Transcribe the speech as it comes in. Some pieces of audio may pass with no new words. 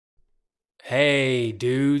Hey,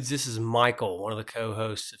 dudes, this is Michael, one of the co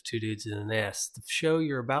hosts of Two Dudes in an S, the show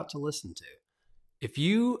you're about to listen to. If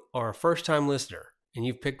you are a first time listener and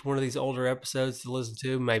you've picked one of these older episodes to listen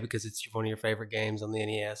to, maybe because it's one of your favorite games on the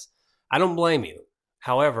NES, I don't blame you.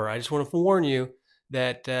 However, I just want to warn you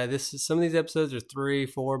that some of these episodes are 3,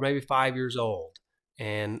 4, maybe 5 years old.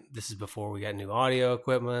 And this is before we got new audio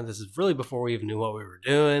equipment. This is really before we even knew what we were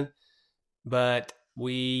doing. But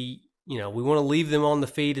we want to leave them on the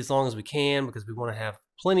feed as long as we can because we want to have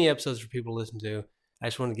plenty of episodes for people to listen to. I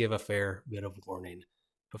just want to give a fair bit of warning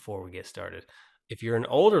before we get started. If you're an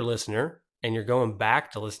older listener and you're going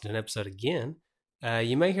back to listen to an episode again,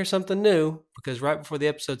 you may hear something new because right before the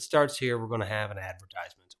episode starts here, we're going to have an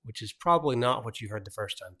advertisement, which is probably not what you heard the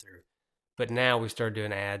first time through. But now we started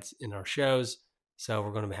doing ads in our shows, so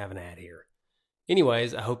we're going to have an ad here.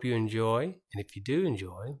 Anyways, I hope you enjoy. And if you do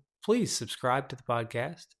enjoy, please subscribe to the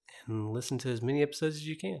podcast and listen to as many episodes as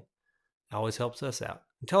you can. It always helps us out.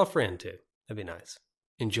 And tell a friend too. That'd be nice.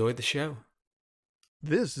 Enjoy the show.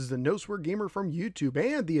 This is the No Swear Gamer from YouTube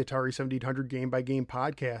and the Atari 7800 Game by Game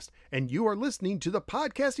podcast, and you are listening to the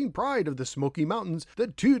podcasting pride of the Smoky Mountains, the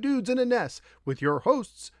Two Dudes in an S, with your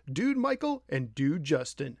hosts, Dude Michael and Dude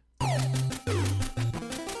Justin.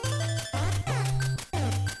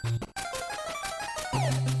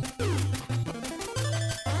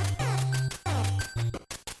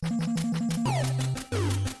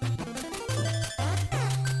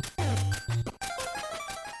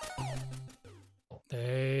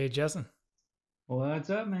 Justin. What's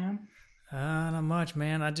up, man? Not much,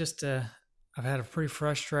 man. I've had a pretty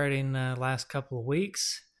frustrating last couple of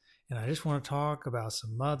weeks, and I just want to talk about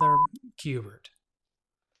some Mother Q*bert.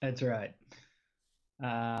 That's right.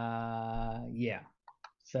 Yeah.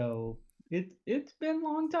 So it's been a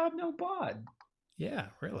long time no pod. Yeah,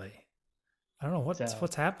 really. I don't know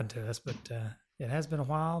what's happened to us, but it has been a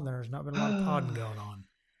while. And there's not been a lot of podding going on.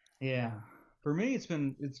 Yeah. For me, it's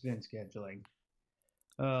been scheduling.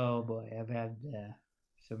 Oh boy, I've had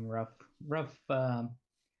some rough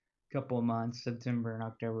couple of months. September and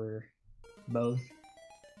October, both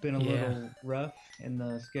been a little rough in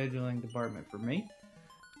the scheduling department for me.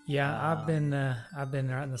 Yeah, I've been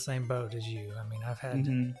right in the same boat as you. I mean, I've had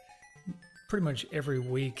pretty much every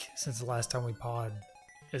week since the last time we pod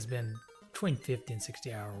has been between 50 and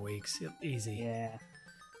 60-hour weeks, easy.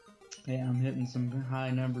 Yeah, I'm hitting some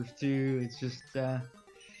high numbers too. It's just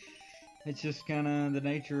kind of the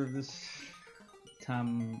nature of this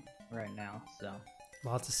time right now, so.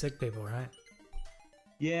 Lots of sick people, right?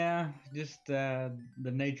 Yeah, just the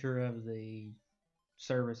nature of the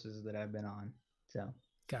services that I've been on, so.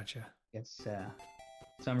 Gotcha. It's,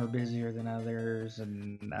 some are busier than others,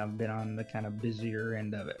 and I've been on the kind of busier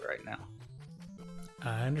end of it right now.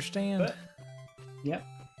 I understand. But, yep.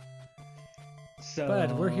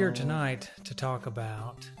 But we're here tonight to talk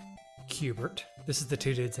about Q*bert. This is the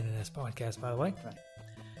Two Dudes in an S podcast, by the way. Right.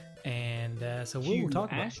 And so we'll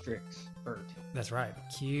talk about Q*bert. That's right.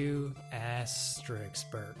 Q*bert.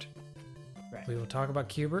 Right. We will talk about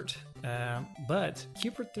Q*bert. But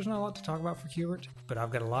Q*bert, there's not a lot to talk about for Q*bert, but I've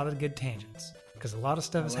got a lot of good tangents because a lot of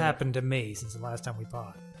stuff has happened to me since the last time we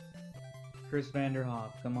pod. Chris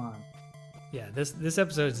Vanderhoff, come on. Yeah, this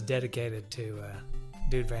episode is dedicated to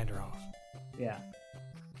Dude Vanderhoff. Yeah.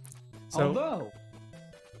 So, although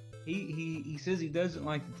he says he doesn't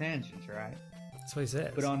like the tangents, right? That's what he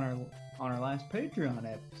says. But on our last Patreon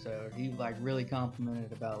episode, he really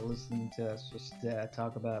complimented about listening to us just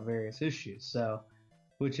talk about various issues. So,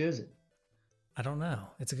 which is it? I don't know.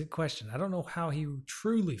 It's a good question. I don't know how he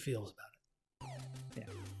truly feels about it.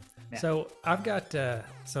 Yeah. So I've got.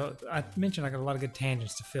 So I mentioned I got a lot of good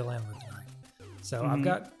tangents to fill in with tonight. So I've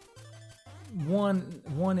got one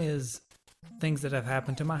is things that have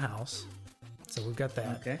happened to my house. So we've got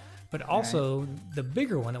that. Okay. But also the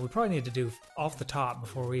bigger one that we probably need to do off the top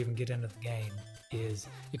before we even get into the game is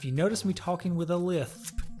if you notice me talking with a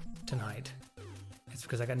lisp tonight, it's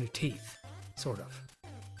because I got new teeth, sort of.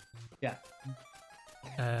 Yeah.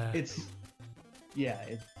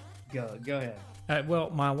 Go ahead. Well,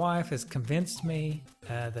 my wife has convinced me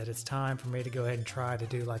that it's time for me to go ahead and try to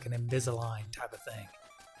do like an Invisalign type of thing.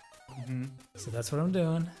 Mm-hmm. So that's what I'm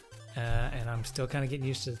doing. And I'm still kind of getting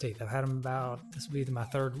used to the teeth. I've had them this will be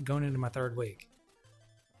going into my third week.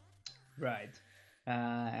 Right.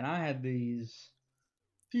 And I had these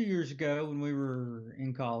a few years ago when we were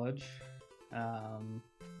in college. And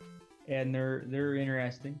they're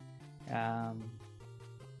interesting.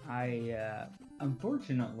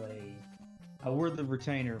 Unfortunately, I wore the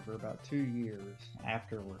retainer for about 2 years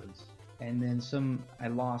afterwards. And then I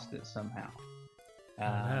lost it somehow.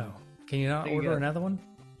 No. Can you not order another one?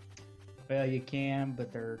 well, you can,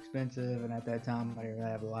 but they're expensive, and at that time I didn't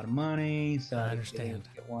really have a lot of money, so I didn't understand.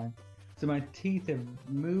 get one. So my teeth have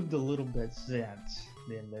moved a little bit since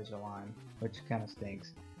the Invisalign, which kind of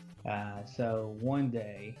stinks. So one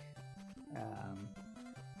day,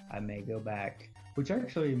 I may go back, which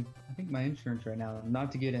actually, I think my insurance right now,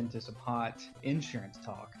 not to get into some hot insurance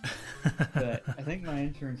talk, but I think my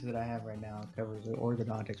insurance that I have right now covers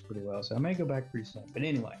orthodontics pretty well, so I may go back pretty soon. But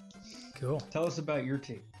anyway, Cool. tell us about your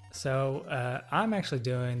teeth. So I'm actually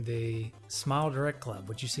doing the Smile Direct Club,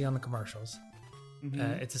 which you see on the commercials. Mhm.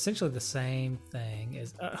 It's essentially the same thing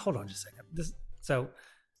as. Hold on just a second. So,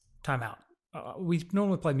 time out. We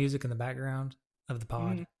normally play music in the background of the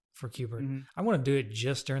pod for Cubert. Mhm. I want to do it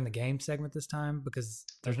just during the game segment this time because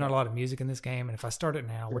there's not a lot of music in this game. And if I start it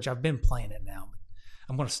now, which I've been playing it now, but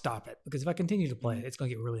I'm going to stop it because if I continue to play it, it's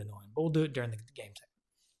going to get really annoying. But we'll do it during the game segment.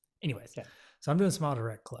 Anyways, Okay. so I'm doing Smile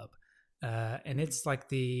Direct Club. And it's like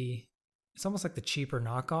it's almost like the cheaper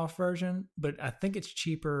knockoff version, but I think it's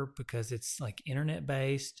cheaper because it's like internet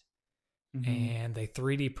based Mhm. and they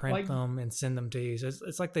 3D print Like- them and send them to you. So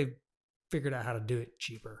it's like they've figured out how to do it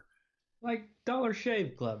cheaper. Like Dollar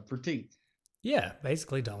Shave Club for teeth. Yeah,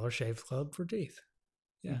 basically Dollar Shave Club for teeth.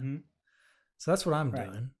 Yeah. Mhm. So that's what I'm Right.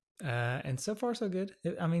 doing. And so far, so good.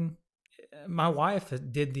 I mean, my wife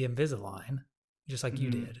did the Invisalign just like you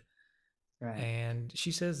Mhm. did. Right. And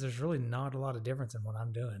she says there's really not a lot of difference in what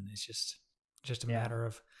I'm doing. It's just a Yeah. matter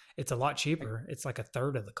of it's a lot cheaper. It's like a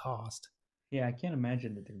third of the cost. Yeah, I can't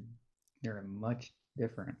imagine that they're much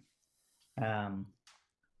different.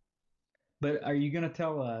 But are you gonna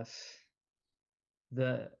tell us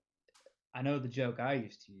I know the joke I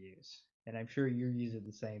used to use, and I'm sure you're using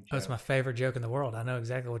the same joke. Oh, it's my favorite joke in the world. I know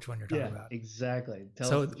exactly which one you're talking about. Exactly. Tell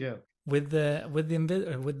So us the joke. With the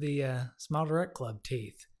Smile Direct Club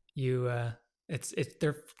teeth, they're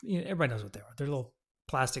everybody knows what they are. They're little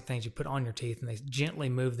plastic things you put on your teeth, and they gently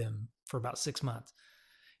move them for about 6 months.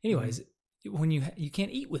 Anyways, when you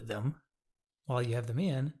can't eat with them while you have them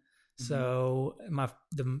in, so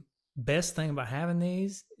the best thing about having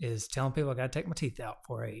these is telling people I got to take my teeth out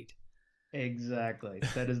before I eat. Exactly.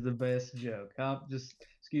 That is the best joke.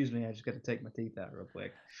 Excuse me, I just got to take my teeth out real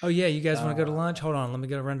quick. Oh yeah, you guys want to go to lunch? Hold on, let me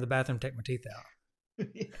go run to the bathroom, take my teeth out.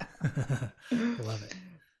 Yeah. Love it.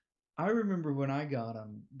 I remember when I got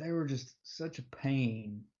them, they were just such a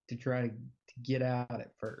pain to try to get out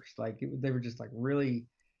at first. Like they were just like really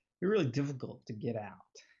difficult to get out.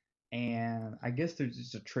 And I guess there's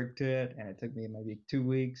just a trick to it, and it took me maybe 2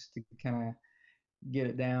 weeks to kind of get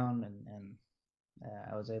it down, and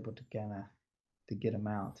I was able to kind of to get them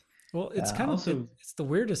out. Well, it's kind of it's the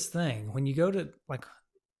weirdest thing when you go to like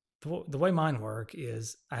the way mine work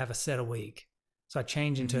is I have a set a week, so I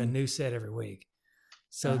change into a new set every week.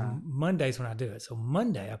 So Monday's when I do it. So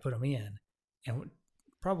Monday I put them in, and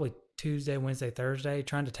probably Tuesday, Wednesday, Thursday,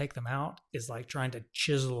 trying to take them out is like trying to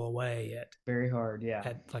chisel away at very hard,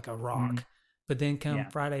 at like a rock. But then come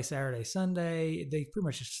Friday, Saturday, Sunday, they pretty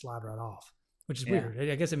much just slide right off, which is weird.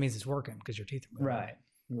 I guess it means it's working because your teeth are moving.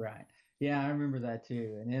 Right. Yeah, I remember that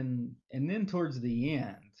too. And then towards the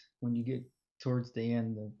end, when you get towards the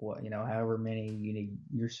end of however many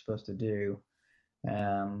you're supposed to do,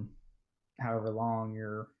 however long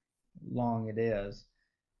it is,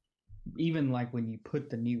 even like when you put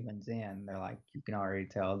the new ones in, they're like, you can already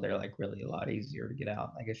tell they're like really a lot easier to get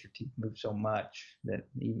out. I guess your teeth move so much that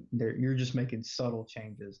you're just making subtle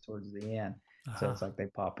changes towards the end. So it's like they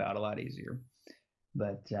pop out a lot easier.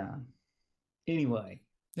 But anyway.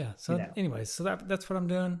 Yeah. So anyways, so that's what I'm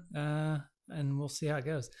doing. And we'll see how it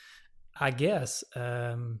goes. I guess,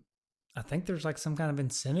 I think there's like some kind of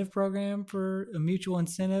incentive program for a mutual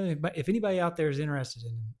incentive. But if anybody out there is interested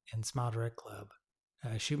in Smile Direct Club,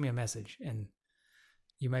 shoot me a message and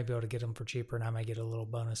you may be able to get them for cheaper, and I may get a little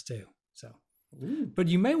bonus too. So, but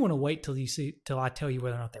you may want to wait till I tell you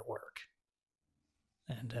whether or not they work.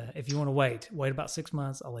 And if you want to wait about 6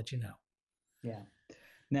 months, I'll let you know. Yeah.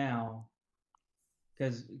 Now,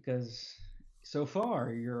 because so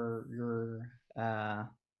far your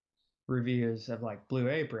reviews of like Blue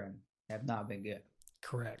Apron have not been good.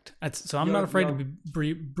 Correct. So I'm not afraid to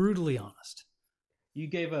be brutally honest. You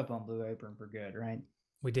gave up on Blue Apron for good, right?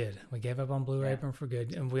 We did. We gave up on Blue Apron for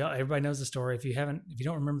good, and everybody knows the story. If you don't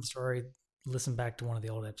remember the story, listen back to one of the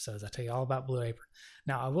old episodes. I tell you all about Blue Apron.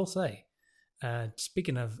 Now, I will say,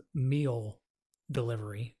 speaking of meal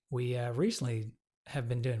delivery, we recently have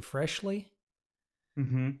been doing Freshly,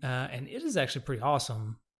 and it is actually pretty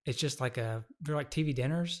awesome. It's just like they're like TV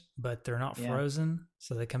dinners, but they're not frozen,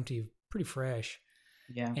 so they come to you pretty fresh.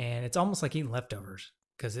 Yeah, and it's almost like eating leftovers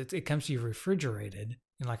because it comes to you refrigerated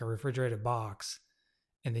in like a refrigerated box,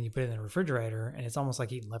 and then you put it in the refrigerator, and it's almost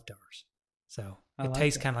like eating leftovers. So I it like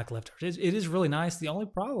tastes that. kind of like leftovers. It is really nice. The only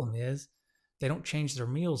problem is they don't change their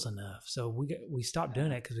meals enough. So we stopped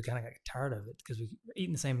doing it because we kind of got tired of it because we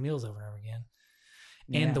eating the same meals over and over again.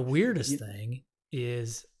 Yeah. And the weirdest thing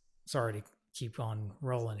is, sorry to keep on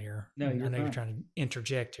rolling here. No, I know fine. you're trying to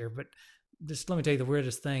interject here, but just let me tell you the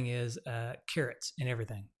weirdest thing is carrots in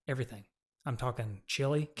everything. Everything. I'm talking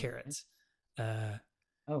chili, carrots. Oh,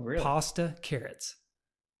 really? Pasta, carrots.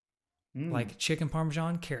 Mm. Like chicken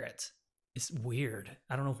parmesan, carrots. It's weird.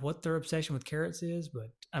 I don't know what their obsession with carrots is,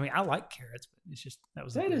 but I mean, I like carrots, but it's just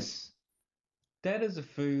that is a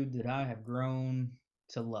food that I have grown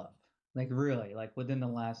to love. Like really, like within the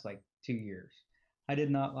last like 2 years. I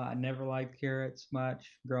never liked carrots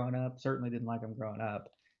much growing up. Certainly didn't like them growing up.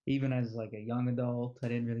 Even as like a young adult, I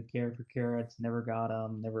didn't really care for carrots. Never got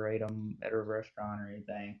them. Never ate them at a restaurant or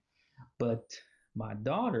anything. But my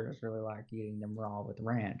daughters really like eating them raw with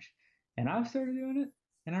ranch, and I've started doing it,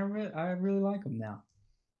 and I really like them now.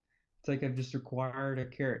 It's like I've just acquired a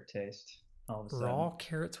carrot taste all of a sudden. raw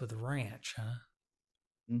carrots with ranch, huh?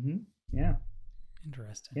 Mm-hmm. Yeah.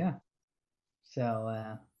 Interesting. Yeah.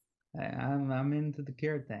 So I'm into the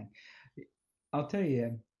carrot thing. I'll tell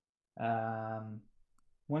you,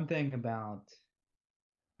 one thing about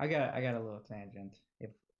I got a little tangent if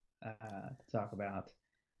to talk about.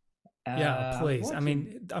 Yeah, please. I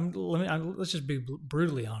Watching, mean, let's just be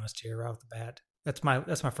brutally honest here right off the bat. That's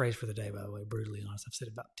my phrase for the day, by the way. Brutally honest. I've said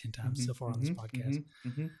it about 10 times so far on this podcast.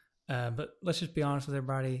 But let's just be honest with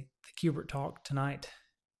everybody. The Q*bert talk tonight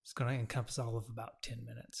is going to encompass all of about 10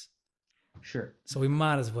 minutes. Sure. So we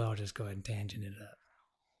might as well just go ahead and tangent it up.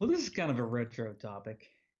 Well, this is kind of a retro topic.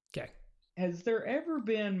 Okay. Has there ever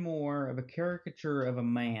been more of a caricature of a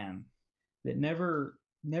man that never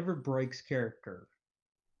breaks character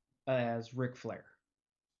as Ric Flair?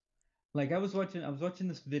 Like I was watching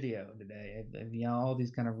this video today, all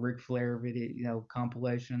these kind of Ric Flair video,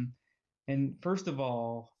 compilation. And first of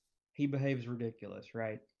all, he behaves ridiculous,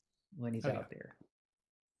 right? When he's out there.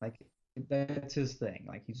 Like that's his thing.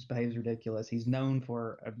 Like he just behaves ridiculous. He's known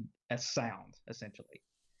for a sound, essentially.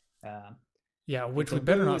 Yeah, which we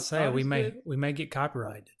better not say. We may get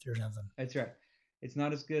copyrighted or something. That's right. It's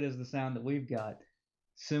not as good as the sound that we've got,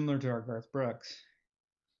 similar to our Garth Brooks.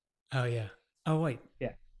 Oh yeah. Oh wait. Yeah.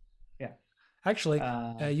 Actually,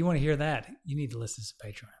 you want to hear that? You need to listen to some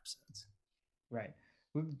Patreon episodes. Right.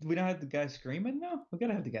 We don't have the guy screaming now. We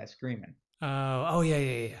gotta have the guy screaming. Oh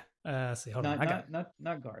yeah. Let's see. Hold on.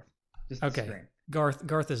 Not Garth. Just okay. Scream.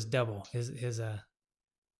 Garth is double. His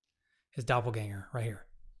doppelganger right here.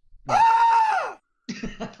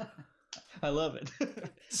 I love it.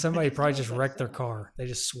 Somebody probably just wrecked their car. They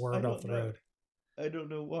just swerved off the road. I don't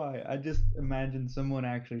know why. I just imagine someone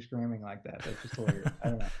actually screaming like that. That's just hilarious. I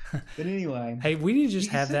don't know. But anyway. Hey, we need to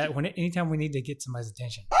just have that anytime we need to get somebody's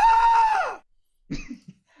attention.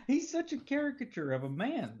 He's such a caricature of a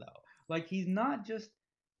man, though. Like he's not just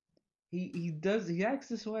he acts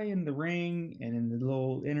this way in the ring and in the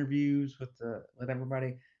little interviews with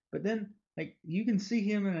everybody. But then like you can see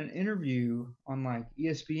him in an interview on like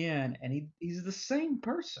ESPN, and he's the same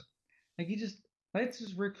person. Like that's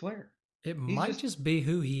just Ric Flair. It might just be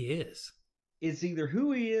who he is. It's either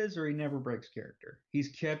who he is or he never breaks character. He's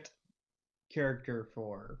kept character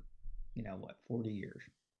for 40 years.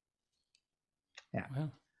 Yeah.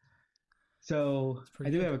 Wow. So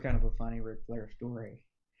I do have a kind of a funny Ric Flair story.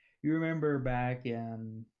 You remember back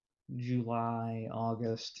in July,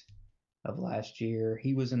 August of last year,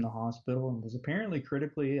 he was in the hospital and was apparently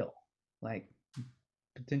critically ill, like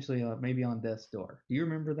potentially maybe on death's door. Do you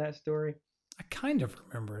remember that story? I kind of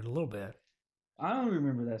remember it a little bit. I don't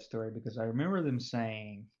remember that story because I remember them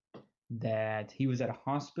saying that he was at a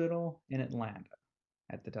hospital in Atlanta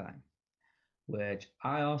at the time, which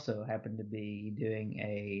I also happened to be doing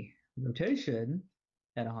a rotation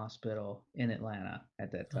at a hospital in Atlanta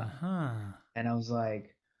at that time. Uh-huh. And I was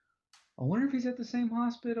like, I wonder if he's at the same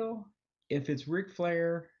hospital, if it's Ric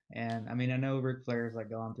Flair. And I mean, I know Ric Flair's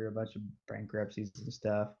like gone through a bunch of bankruptcies and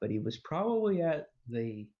stuff, but he was probably at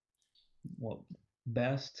the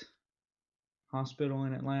best hospital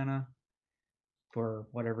in Atlanta for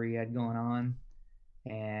whatever he had going on.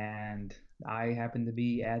 And I happened to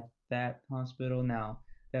be at that hospital. Now,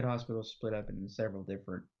 that hospital split up into several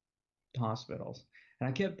different hospitals. And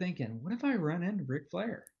I kept thinking, what if I run into Ric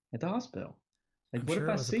Flair at the hospital? Like, what if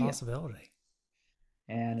I see it was a possibility.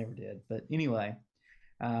 And I never did. But anyway,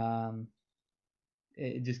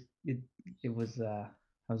 it was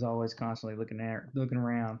I was always constantly looking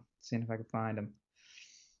around, seeing if I could find him.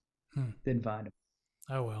 Didn't find him.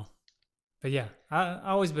 Oh well. But yeah, I've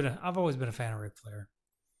always been a fan of Ric Flair.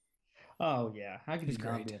 Oh yeah, how could you He's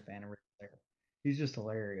not great. be a fan of Ric Flair? He's just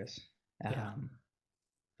hilarious. Yeah.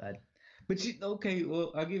 But okay,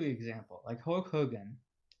 well, I'll give you an example. Like Hulk Hogan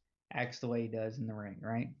acts the way he does in the ring,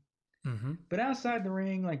 right? Mm-hmm. But outside the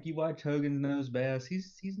ring, like you watch Hogan Knows Best,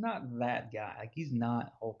 he's not that guy. Like he's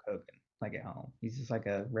not Hulk Hogan, like at home. He's just like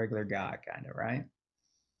a regular guy, kind of, right?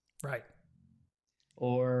 Right.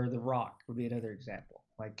 Or The Rock would be another example.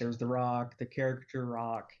 Like there's The Rock, the caricature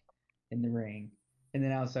Rock in the ring, and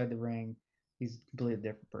then outside the ring, he's a completely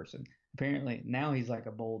different person. Apparently now he's like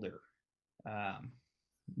a boulder,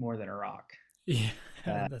 more than a rock. Yeah,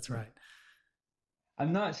 that's right.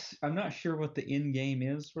 I'm not sure what the end game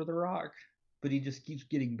is for The Rock, but he just keeps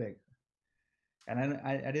getting bigger. And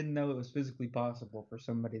I didn't know it was physically possible for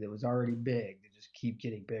somebody that was already big to just keep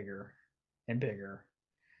getting bigger and bigger.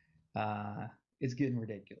 It's getting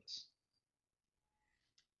ridiculous.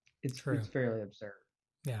 It's fairly absurd.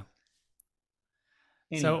 Yeah.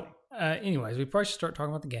 Anyway. So, anyways, we probably should start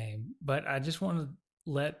talking about the game, but I just want to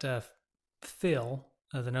let Phil,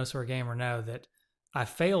 the No Swear Gamer, know that I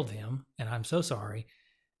failed him, and I'm so sorry.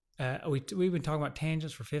 We've been talking about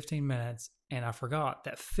tangents for 15 minutes, and I forgot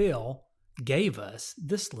that Phil gave us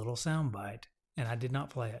this little soundbite, and I did not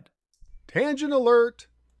play it. Tangent alert!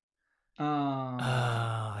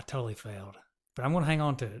 I totally failed, but I'm going to hang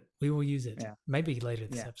on to it. We will use it maybe later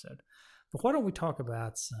this episode. But why don't we talk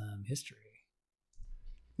about some history?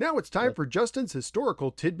 Now it's time for Justin's historical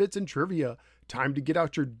tidbits and trivia. Time to get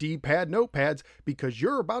out your D-pad notepads because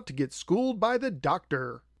you're about to get schooled by the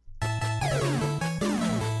doctor.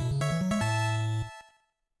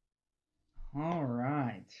 All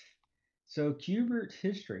right. So Q*bert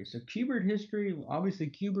history. Obviously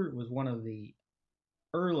Q*bert was one of the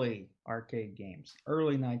early arcade games,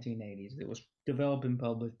 early 1980s. It was developed and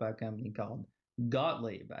published by a company called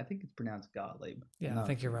Gottlieb. I think it's pronounced Gottlieb. Yeah, I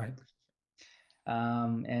think you're right.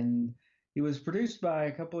 And it was produced by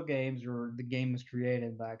a couple of games, or the game was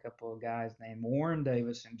created by a couple of guys named Warren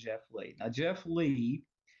Davis and Jeff Lee. Now, Jeff Lee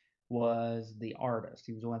was the artist.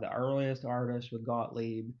 He was one of the earliest artists with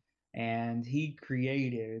Gottlieb, and he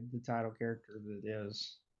created the title character that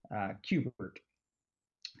is Q*bert.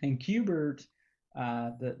 And Q*bert,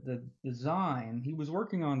 the design, he was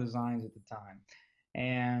working on designs at the time,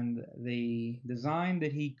 and the design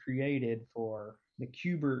that he created for the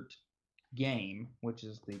Q*bert game, which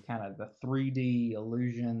is the kind of the 3D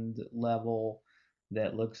illusioned level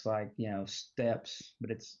that looks like, steps, but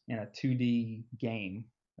it's in a 2D game,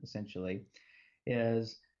 essentially,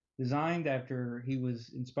 is designed after he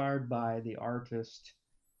was inspired by the artist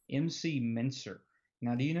MC Menser.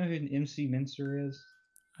 Now, do you know who MC Menser is?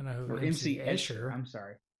 I know who or MC Escher. I'm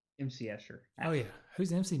sorry. MC Escher. Oh, yeah.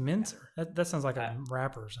 Who's MC Menser? That sounds like a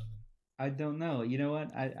rapper or something. I don't know. You know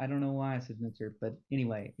what? I don't know why I said Menser, but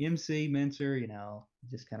anyway, MC Menser,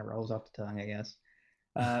 just kind of rolls off the tongue, I guess.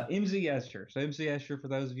 MC Escher. So MC Escher, for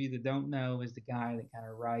those of you that don't know, is the guy that kind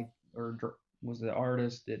of was the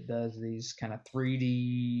artist that does these kind of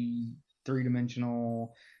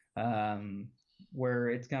 3-dimensional, where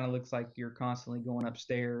it kind of looks like you're constantly going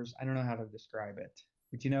upstairs. I don't know how to describe it,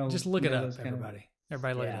 but just look it up, everybody.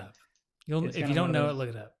 Everybody look it up. If you don't know it, look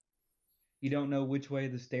it up. You don't know which way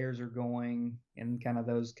the stairs are going, and kind of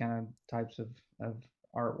those kind of types of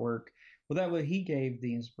artwork. Well, that way he gave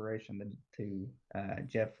the inspiration to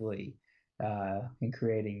Jeff Lee in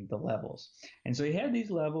creating the levels. And so he had these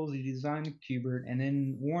levels, he designed Q*bert, and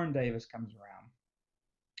then Warren Davis comes around.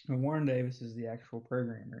 And Warren Davis is the actual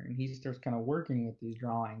programmer, and he starts kind of working with these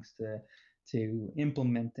drawings to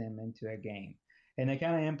implement them into a game. And they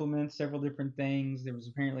kind of implement several different things. There was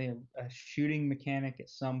apparently a shooting mechanic at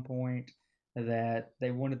some point that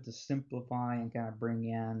they wanted to simplify and kind of bring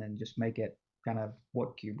in and just make it kind of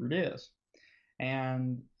what Q*bert is.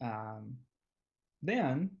 And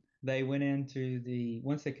then they went into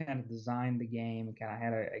once they kind of designed the game and kind of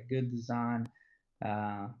had a good design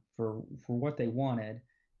for what they wanted,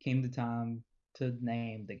 came the time to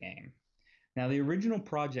name the game. Now, the original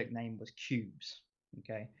project name was Cubes,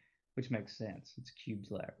 okay, which makes sense. It's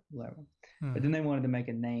Cubes level. But then they wanted to make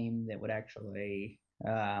a name that would actually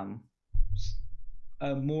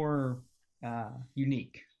more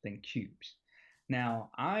unique than Cubes. Now,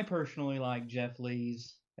 I personally like Jeff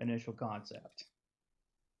Lee's initial concept,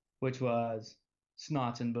 which was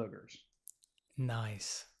Snots and Boogers.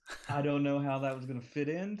 Nice. I don't know how that was going to fit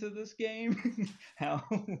into this game.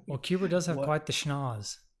 Well, Q*bert does have quite the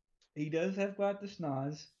schnoz. He does have quite the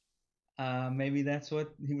schnoz. Maybe that's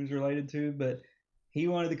what he was related to, but he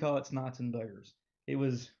wanted to call it Snots and Boogers. It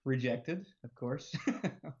was rejected, of course,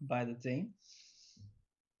 by the team.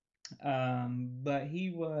 But he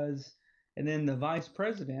was, and then the vice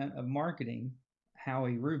president of marketing,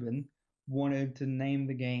 Howie Rubin, wanted to name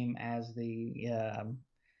the game as the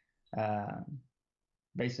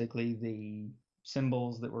basically the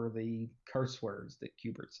symbols that were the curse words that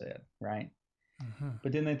Qbert said, right? Mm-hmm.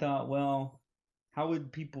 But then they thought, well, how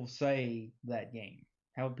would people say that game?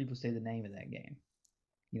 How would people say the name of that game?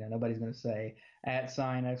 Nobody's going to say @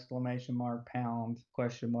 exclamation mark pound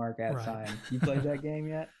question mark @ Right. You played that game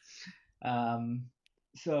yet?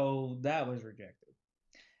 So that was rejected.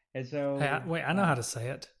 And so Hey, I know how to say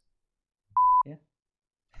it. Yeah.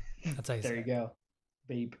 That's how you there say you it. go.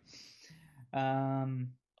 Beep. And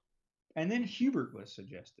then Hubert was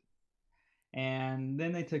suggested. And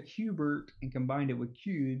then they took Hubert and combined it with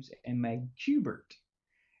cubes and made Qbert.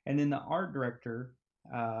 And then the art director,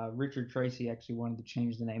 Richard Tracy, actually wanted to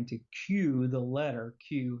change the name to Q, the letter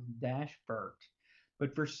Q -Bert.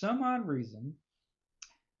 But for some odd reason,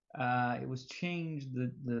 it was changed,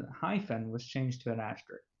 the hyphen was changed to an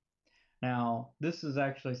asterisk. Now, this is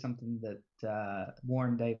actually something that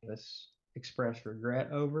Warren Davis expressed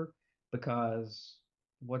regret over, because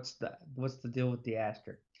what's the deal with the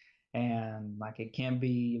asterisk? And like, it can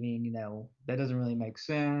be, that doesn't really make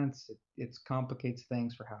sense. It complicates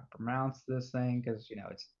things for how to pronounce this thing, because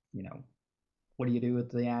it's what do you do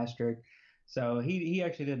with the asterisk? So he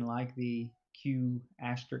actually didn't like the Q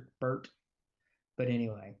 *Bert, but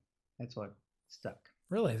anyway, that's what stuck.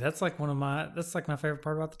 Really, that's like my favorite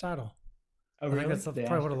part about the title. Oh, I really? think that's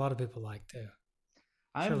probably what a lot of people like too.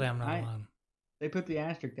 Surely I'm not alone. They put the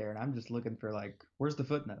asterisk there, and I'm just looking for, like, where's the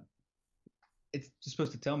footnote? It's just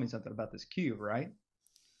supposed to tell me something about this Q, right?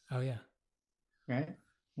 Oh yeah. Right?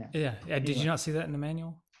 Yeah. Did you not see that in the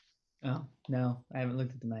manual? Oh, no, I haven't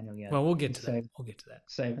looked at the manual yet. Well, we'll get to that. We'll get to that.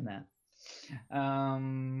 Saving that.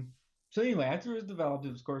 So anyway, after it was developed,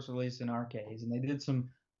 it was, of course, released in arcades, and they did some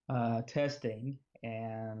testing.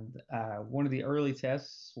 And one of the early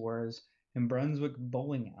tests was in Brunswick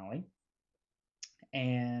Bowling Alley,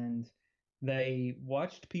 and they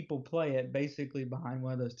watched people play it basically behind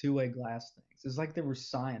one of those two-way glass things. It's like they were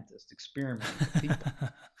scientists experimenting with people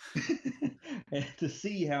to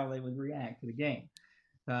see how they would react to the game.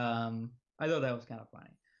 I thought that was kind of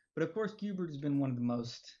funny. But of course, Qbert has been one of the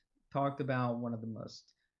most talked about, one of the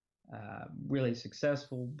most really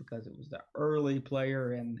successful, because it was the early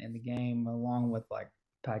player in the game, along with like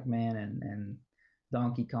Pac-Man and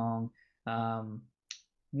Donkey Kong.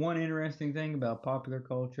 One interesting thing about popular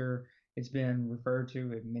culture, it's been referred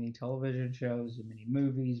to in many television shows, in many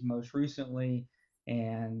movies, most recently,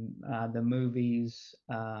 and the movies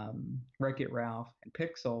Wreck-It Ralph and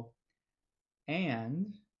Pixel.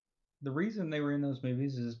 And the reason they were in those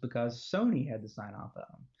movies is because Sony had to sign off of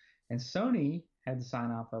them. And Sony had to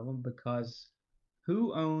sign off of them because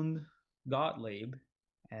who owned Gottlieb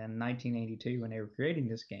in 1982 when they were creating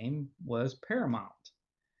this game was Paramount.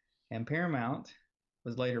 And Paramount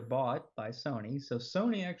was later bought by Sony. So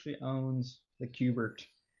Sony actually owns the Qbert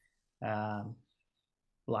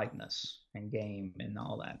likeness and game and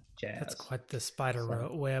all that jazz. That's quite the spider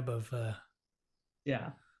web of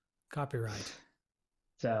copyright.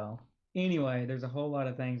 So anyway, there's a whole lot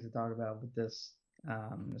of things to talk about with this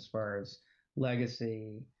as far as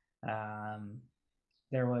legacy.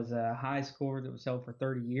 There was a high score that was held for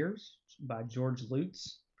 30 years by George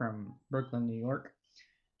Lutz from Brooklyn, New York.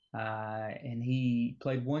 And he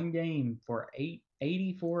played one game for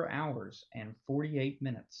 84 hours and 48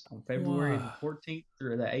 minutes on February the 14th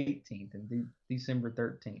through the 18th and December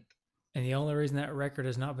 13th. And the only reason that record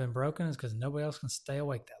has not been broken is because nobody else can stay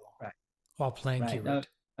awake that long, right, while playing Qbert.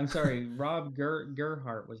 I'm sorry, Rob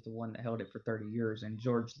Gerhardt was the one that held it for 30 years, and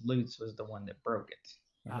George Lutz was the one that broke it.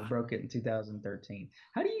 And he broke it in 2013.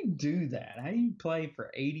 How do you do that? How do you play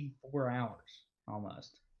for 84 hours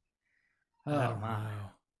almost? I don't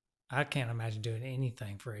know. I can't imagine doing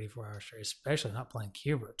anything for 84 hours straight, especially not playing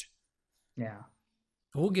Qbert. Yeah.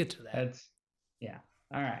 But we'll get to that.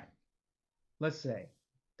 All right. Let's say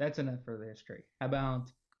that's enough for the history. How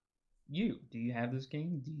about you? Do you have this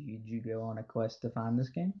game? Did you go on a quest to find this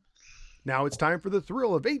game? Now it's time for the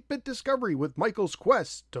thrill of 8-bit discovery with Michael's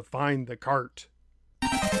quest to find the cart.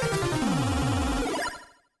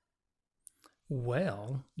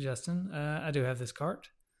 Well, Justin, I do have this cart,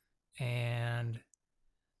 and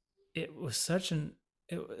it was such an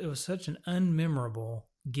unmemorable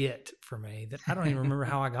get for me that I don't even remember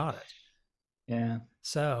how I got it. Yeah.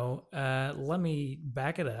 So let me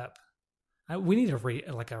back it up. We need a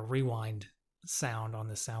rewind sound on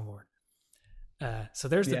this soundboard. So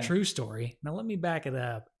there's the true story. Now let me back it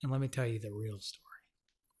up and let me tell you the real story.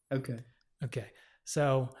 Okay.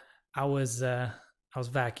 So I was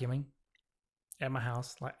vacuuming at my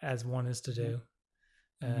house, like as one is to do.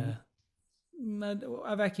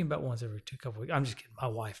 I vacuum about once every couple weeks. I'm just kidding. My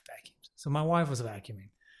wife vacuums. So my wife was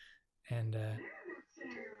vacuuming, and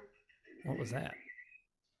What was that?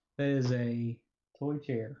 That is a toy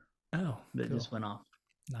chair Oh, that cool. just went off.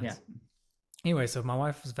 Nice. Yeah. Anyway, so my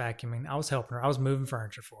wife was vacuuming. I was helping her. I was moving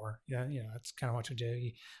furniture for her. Yeah, that's kind of what you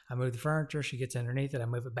do. I move the furniture. She gets underneath it. I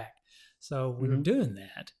move it back. So we were doing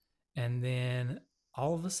that, and then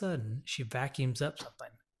all of a sudden she vacuums up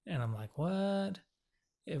something, and I'm like, "What?"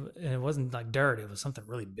 And it wasn't like dirt. It was something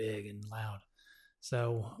really big and loud.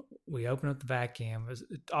 So we open up the vacuum.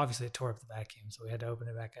 Obviously, it tore up the vacuum, so we had to open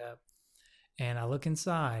it back up. And I look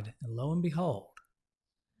inside, and lo and behold,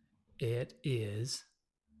 it is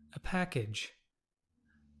a package.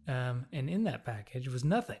 And in that package was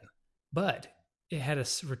nothing, but it had a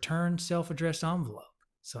return self-addressed envelope.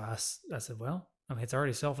 So I said, well, I mean, it's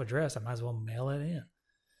already self-addressed. I might as well mail it in.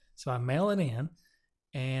 So I mail it in,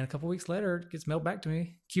 and a couple weeks later, it gets mailed back to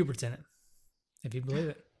me. Q*bert's in it, if you believe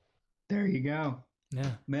it. There you go.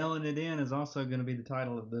 Yeah. Mailing it in is also going to be the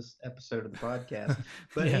title of this episode of the podcast.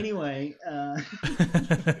 But Yeah. anyway.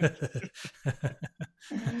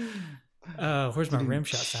 Where's my rim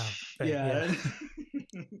shot sound? Yeah.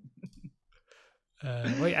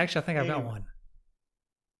 Wait, actually, I think I've got Anyway.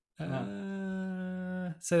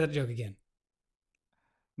 one. Say that joke again.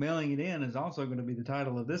 Mailing it in is also going to be the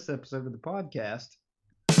title of this episode of the podcast.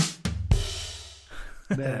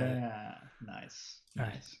 Nice. All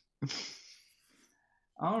right. Nice.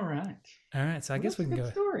 All right. All right, so I guess we can go.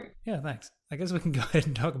 Story. Yeah, thanks. I guess we can go ahead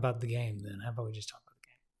and talk about the game then. How about we just talk about the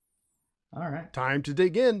game? All right. Time to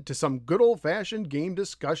dig in to some good old-fashioned game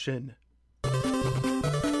discussion.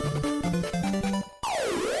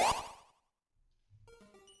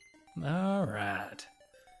 All right.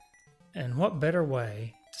 And what better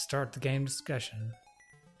way to start the game discussion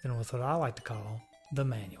than with what I like to call the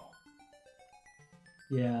manual?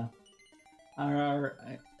 Yeah.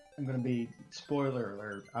 I'm going to be spoiler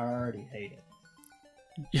alert. I already hate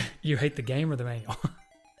it. You hate the game or the manual?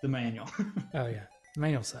 The manual. Oh, yeah. The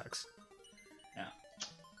manual sucks. Yeah.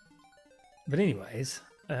 But anyways,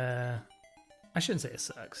 I shouldn't say it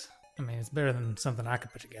sucks. I mean, it's better than something I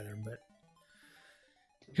could put together, but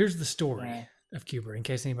here's the story of Q*bert, in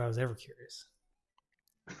case anybody was ever curious.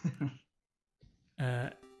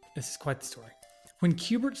 This is quite the story. When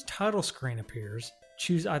Q*bert's title screen appears,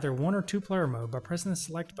 choose either 1 or 2 player mode by pressing the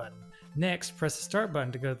select button. Next, press the start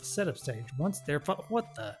button to go to the setup stage. Once there,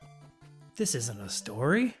 what the? This isn't a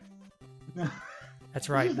story. That's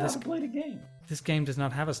right. This is how to play the game. This game does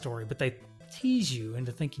not have a story, but they tease you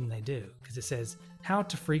into thinking they do, because it says how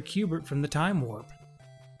to free Q*bert from the time warp.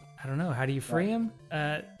 I don't know. How do you free him?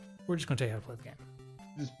 We're just going to tell you how to play the game.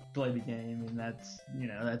 Just play the game, and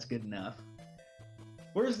that's good enough.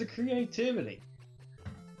 Where's the creativity?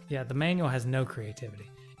 Yeah, the manual has no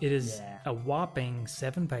creativity. It is a whopping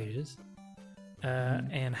 7 pages,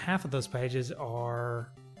 and half of those pages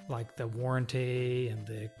are like the warranty and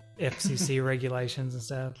the FCC regulations and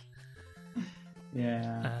stuff.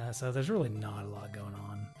 Yeah. So there's really not a lot going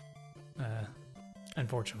on,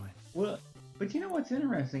 unfortunately. Well, but you know what's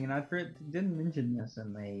interesting, and I didn't mention this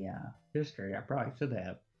in the history. I probably should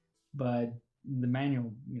have, but the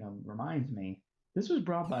manual, reminds me. This was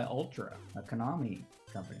brought by Ultra, a Konami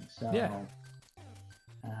company. So,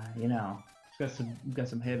 it's got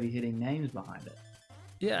some heavy hitting names behind it.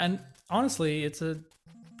 Yeah, and honestly, it's a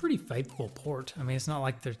pretty faithful port. I mean, it's not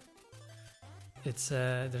like they're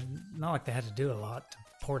not like they had to do a lot to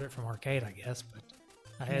port it from arcade, I guess. But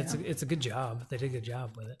it's a good job. They did a good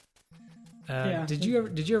job with it. Did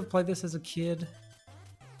you ever play this as a kid?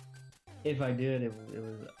 If I did, it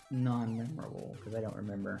was non-memorable because I don't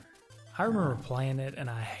remember. I remember playing it, and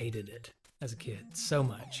I hated it as a kid so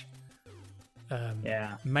much.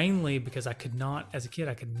 Mainly because as a kid,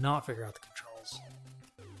 I could not figure out the controls.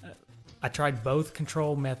 I tried both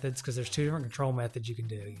control methods because there's 2 different control methods you can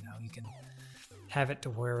do. You can have it to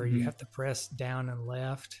where you have to press down and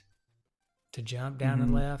left to jump down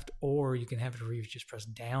and left, or you can have it where you just press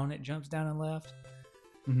down, it jumps down and left.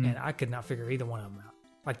 And I could not figure either one of them out.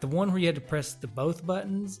 Like the one where you had to press both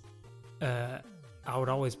buttons, I would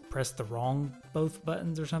always press the wrong both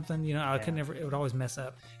buttons or something. I could never. It would always mess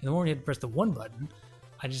up. And the one where you had to press the one button,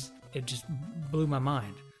 it just blew my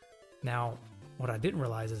mind. Now, what I didn't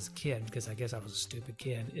realize as a kid, because I guess I was a stupid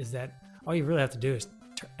kid, is that all you really have to do is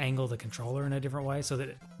angle the controller in a different way so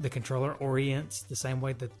that the controller orients the same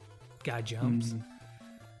way the guy jumps.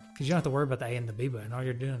 Because you don't have to worry about the A and the B button. All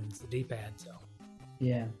you're doing is the D-pad. So.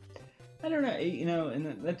 Yeah. I don't know,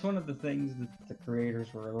 and that's one of the things that the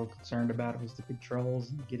creators were a little concerned about was the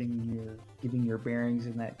controls and getting your bearings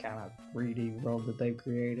in that kind of 3D world that they've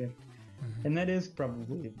created. And that is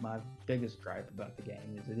probably my biggest gripe about the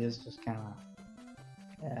game, is it is just kind of,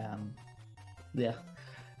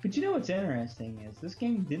 But you know what's interesting is this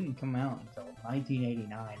game didn't come out until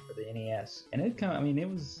 1989 for the NES, and it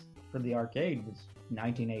was for the arcade was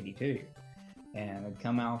 1982, and it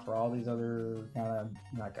come out for all these other kind of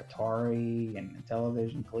like Atari and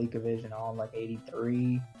Intellivision, ColecoVision, all like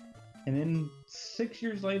 83, and then 6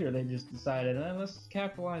 years later they just decided let's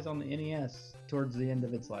capitalize on the NES towards the end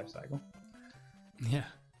of its life cycle. Yeah.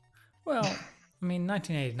 Well, I mean,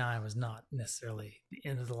 1989 was not necessarily the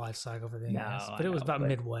end of the life cycle for the NES, but it was about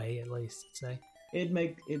midway, at least, I'd say. It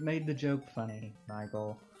made the joke funny,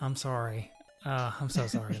 Michael. I'm sorry. I'm so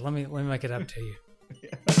sorry. let me make it up to you.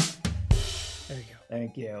 Yeah. There you go.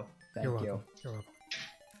 Thank you. You're welcome. You're welcome.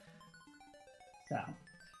 So,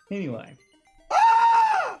 anyway.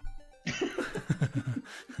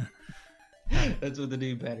 That's what the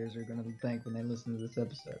new betters are going to think when they listen to this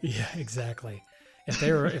episode. Yeah, exactly. If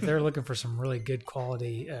they're looking for some really good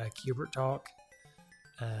quality Q*bert talk,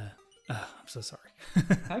 I'm so sorry.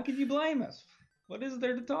 How could you blame us? What is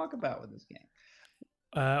there to talk about with this game?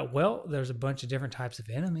 Well, there's a bunch of different types of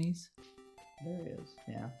enemies. There is,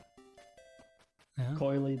 yeah.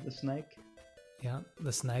 Coily the snake. Yeah,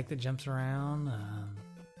 the snake that jumps around.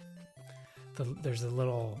 There's the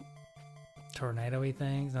little tornado-y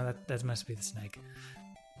things. No, that must be the snake.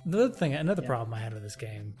 Another problem I had with this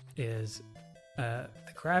game is the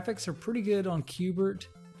graphics are pretty good on Q*bert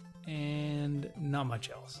and not much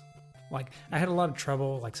else. Like, I had a lot of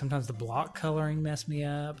trouble. Like, sometimes the block coloring messed me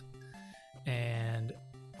up, and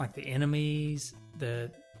like the enemies,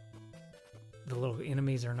 the little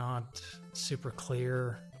enemies are not super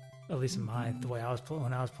clear. At least in the way I was playing.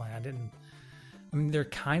 When I was playing, I mean, they're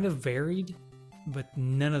kind of varied, but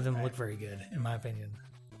none of them look very good, in my opinion.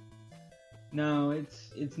 No,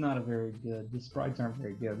 it's not a very good. The sprites aren't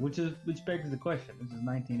very good, which begs the question. This is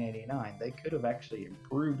 1989. They could have actually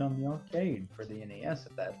improved on the arcade for the NES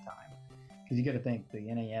at that time, because you got to think the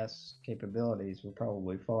NES capabilities were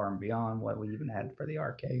probably far and beyond what we even had for the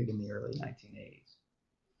arcade in the early 1980s.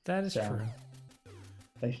 That is true.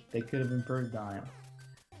 They could have improved on it.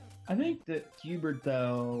 I think that Q*bert,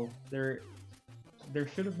 though, there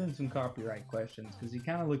should have been some copyright questions, because he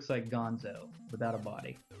kind of looks like Gonzo without a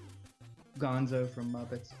body. Gonzo from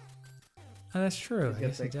Muppets. Oh, that's true.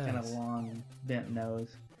 He's got that kind of long, bent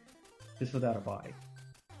nose, just without a body.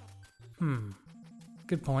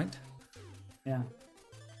 Good point. Yeah.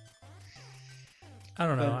 I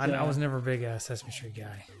don't know. I was never a big Sesame Street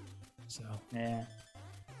guy, so. Yeah.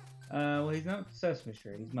 Well, he's not Sesame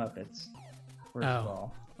Street. He's Muppets. First of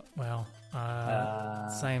all. Well,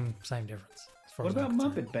 same difference. What about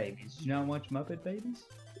Muppet Babies? Do you not watch Muppet Babies?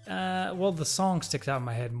 Well, the song sticks out in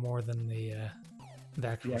my head more than the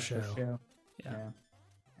actual show. Yeah.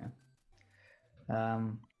 I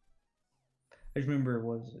just remember,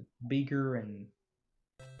 was it Beaker and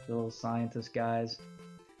the little scientist guys?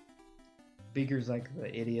 Beaker's like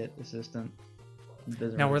the idiot assistant.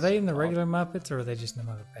 Now, were they in the regular Muppets, or were they just in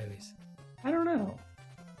the Muppet Babies? I don't know.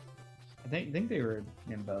 I think they were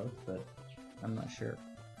in both, but I'm not sure.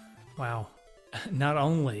 Wow. Not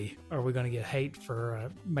only are we going to get hate for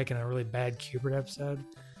making a really bad Q*bert episode,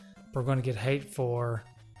 we're going to get hate for...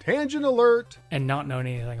 Tangent alert! And not knowing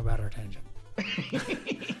anything about our tangent.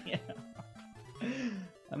 Yeah.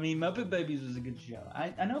 I mean, Muppet Babies was a good show.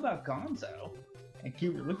 I know about Gonzo. And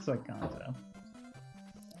Q*bert looks like Gonzo.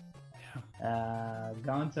 Yeah.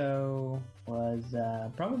 Gonzo was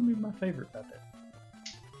probably my favorite Muppet.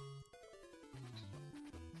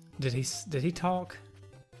 Did he talk?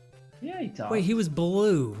 Yeah, he talked. Wait, he was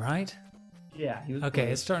blue, right? Yeah, he was okay,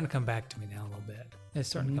 blue. It's starting to come back to me now a little bit. It's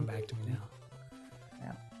starting to come back to me now.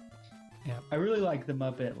 Yeah. I really like the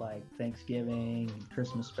Muppet, like, Thanksgiving and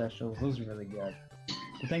Christmas specials. Those are really good.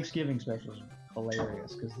 The Thanksgiving special is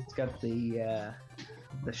hilarious because it's got the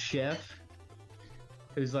chef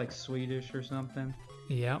who's like Swedish or something.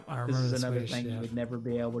 Yeah, I remember. This is the another Swedish thing chef. you would never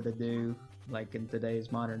be able to do, like in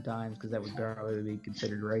today's modern times, because that would probably be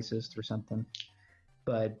considered racist or something.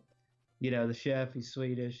 But you know, the chef, he's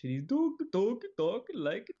Swedish, and he's talking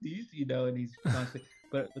like this, you know, and he's constantly.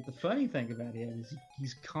 But the funny thing about him is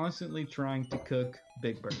he's constantly trying to cook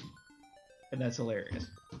Big Bird, and that's hilarious.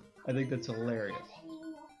 I think that's hilarious.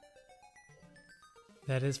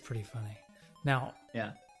 That is pretty funny. Now,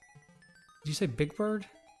 yeah. Did you say Big Bird?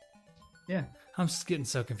 Yeah. I'm just getting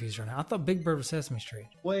so confused right now. I thought Big Bird was Sesame Street.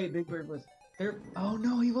 Wait, Big Bird was there. Oh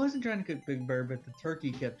no, he wasn't trying to cook Big Bird, but the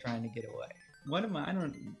turkey kept trying to get away.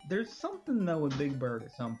 There's something though with Big Bird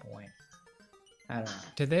at some point. I don't know.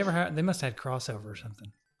 Did they ever have? They must have had crossover or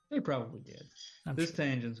something. They probably did. This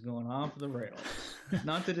tangent's going off the rails.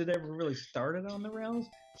 Not that it ever really started on the rails,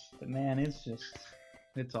 but man, it's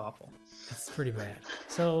awful. It's pretty bad.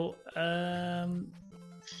 So,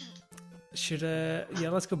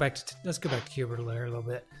 let's go back to Cubert there a little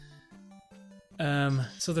bit.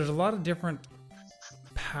 So there's a lot of different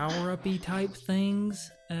power-up-y type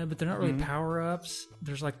things, but they're not really power-ups.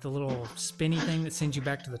 There's like the little spinny thing that sends you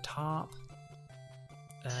back to the top.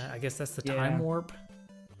 I guess that's the time warp.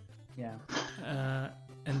 Yeah.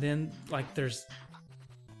 And then like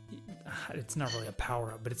it's not really a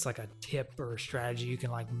power-up, but it's like a tip or a strategy. You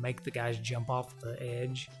can like make the guys jump off the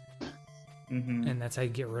edge. And that's how you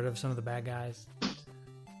get rid of some of the bad guys.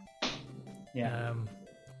 Yeah.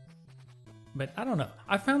 But I don't know.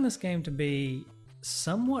 I found this game to be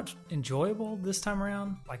somewhat enjoyable this time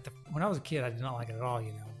around. Like when I was a kid, I did not like it at all,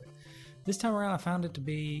 you know. But this time around, I found it to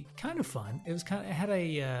be kind of fun. It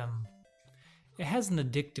has an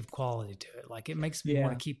addictive quality to it. Like it makes me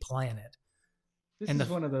want to keep playing it. This is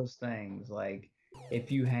one of those things. Like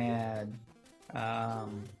if you had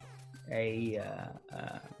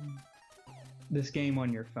this game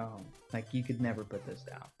on your phone, like you could never put this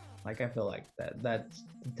down. Like I feel like that's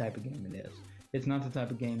the type of game it is. It's not the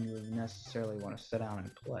type of game you would necessarily want to sit down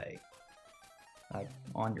and play like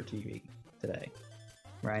on your TV today,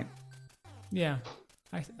 right? Yeah,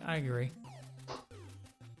 I agree.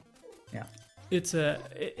 Yeah,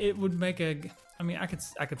 it would make I mean, I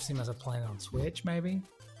could see myself playing it on Switch maybe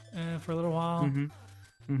for a little while.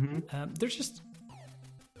 There's just,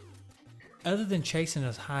 other than chasing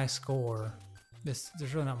a high score, there's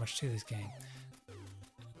really not much to this game.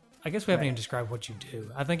 I guess we haven't even described what you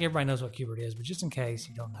do. I think everybody knows what Cubert is, but just in case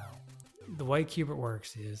you don't know, the way Cubert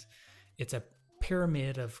works is it's a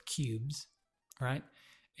pyramid of cubes, right?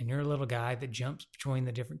 And you're a little guy that jumps between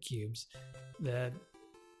the different cubes. The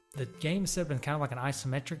game is set up in kind of like an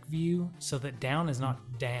isometric view, so that down is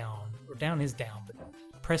not down, or down is down, but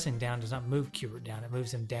pressing down does not move Cubert down. It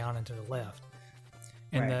moves him down and to the left.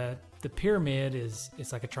 And the pyramid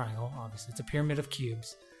it's like a triangle, obviously. It's a pyramid of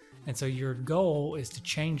cubes. And so your goal is to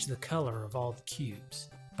change the color of all the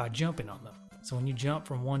cubes by jumping on them. So when you jump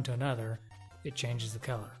from one to another, it changes the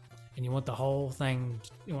color. And you want the whole thing,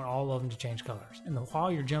 you want all of them to change colors. And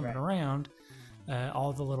while you're jumping around,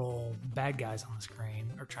 all the little bad guys on the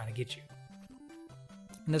screen are trying to get you.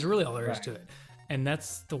 And that's really all there is to it. And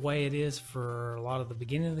that's the way it is for a lot of the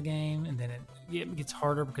beginning of the game. And then it gets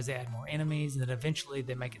harder because they add more enemies. And then eventually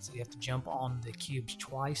they make it so you have to jump on the cubes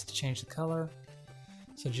twice to change the color.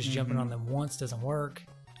 So just jumping on them once doesn't work.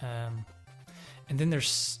 And then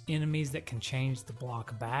there's enemies that can change the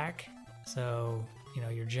block back. So, you know,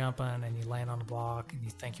 you're jumping and you land on the block and you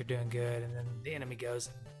think you're doing good. And then the enemy goes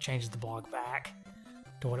and changes the block back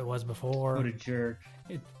to what it was before. What a jerk.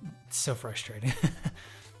 It's so frustrating.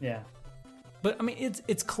 Yeah. But, I mean, it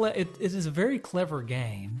is a very clever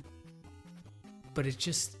game. But it's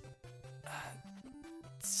just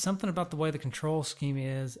something about the way the control scheme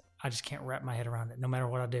is. I just can't wrap my head around it no matter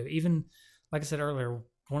what I do. Even, like I said earlier,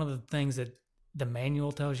 one of the things that the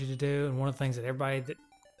manual tells you to do, and one of the things that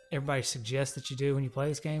everybody suggests that you do when you play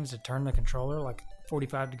this game, is to turn the controller like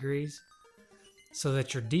 45 degrees so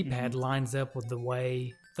that your D-pad lines up with the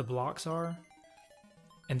way the blocks are.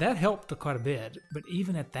 And that helped quite a bit. But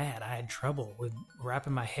even at that, I had trouble with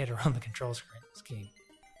wrapping my head around the control scheme.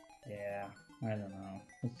 Yeah, I don't know.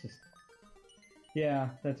 It's just, yeah,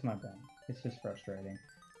 that's my bad. It's just frustrating.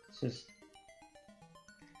 It's just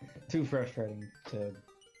too frustrating to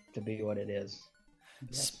be what it is.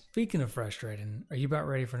 Yes. Speaking of frustrating, are you about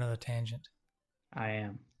ready for another tangent? I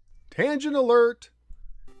am. Tangent alert!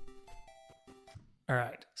 All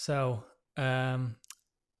right. So, I've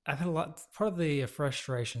had a lot. Part of the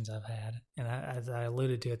frustrations I've had, and as I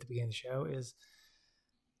alluded to at the beginning of the show, is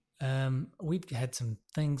we've had some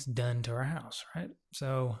things done to our house, right?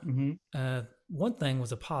 So, one thing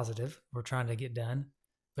was a positive we're trying to get done,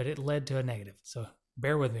 but it led to a negative. So,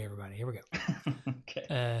 bear with me, everybody. Here we go.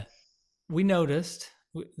 Okay. We noticed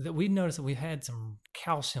that we've had some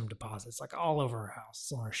calcium deposits like all over our house.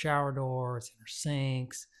 It's on our shower door. It's in our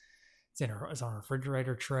sinks. It's on our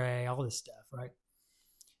refrigerator tray. All this stuff, right?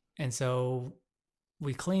 And so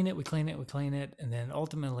we clean it, and then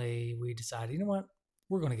ultimately we decided, you know what?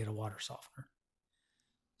 We're going to get a water softener.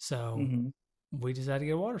 So we decided to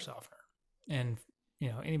get a water softener. And, you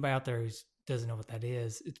know, anybody out there who doesn't know what that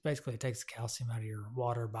is, it's basically, it takes the calcium out of your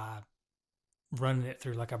water by running it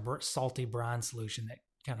through like a salty brine solution that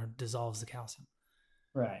kind of dissolves the calcium.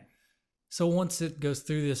 Right. So once it goes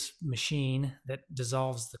through this machine that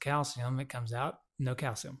dissolves the calcium, it comes out, no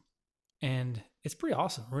calcium. And it's pretty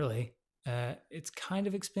awesome, really. It's kind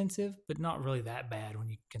of expensive, but not really that bad when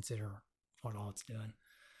you consider what all it's doing.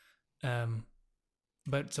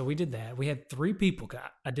 But so we did that. We had 3 people.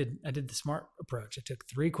 I did the smart approach. I took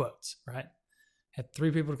 3 quotes, right? Had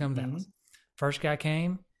 3 people to come to the house. First guy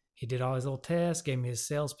came. He did all his little tests, gave me his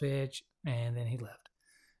sales pitch, and then he left.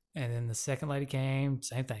 And then the second lady came,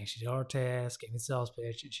 same thing. She did all her tests, gave me the sales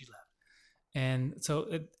pitch, and she left. And so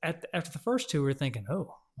after the first two, we were thinking,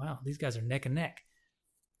 oh, wow, these guys are neck and neck.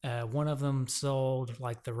 One of them sold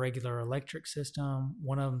like the regular electric system.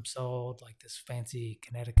 One of them sold like this fancy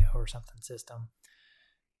Kinetico or something system,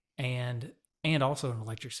 and also an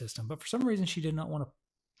electric system. But for some reason, she didn't want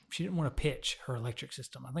to pitch her electric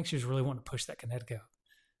system. I think she was really wanting to push that Kinetico,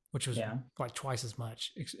 which was like twice as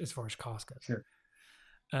much as far as cost goes. Sure.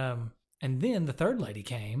 And then the third lady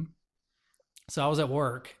came. So I was at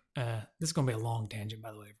work. This is going to be a long tangent,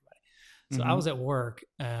 by the way, everybody. So I was at work,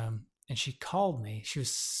 and she called me. She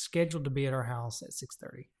was scheduled to be at our house at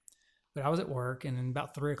 6:30, but I was at work, and then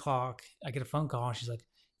about 3 o'clock, I get a phone call, and she's like,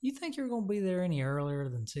 "You think you're going to be there any earlier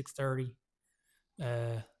than 6:30?"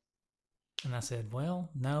 And I said,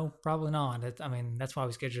 "Well, no, probably not. That's why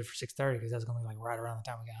we scheduled it for 6:30 because that's going to be like right around the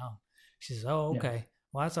time we get home." She says, "Oh, okay. Yeah.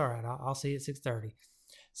 Well, that's all right. I'll see you at 6:30."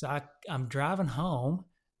 So I'm driving home,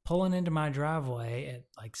 pulling into my driveway at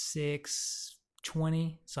like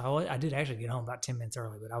 6:20. So I did actually get home about 10 minutes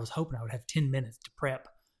early, but I was hoping I would have 10 minutes to prep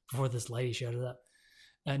before this lady showed up.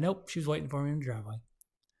 Nope, she was waiting for me in the driveway.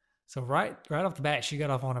 So right off the bat, she got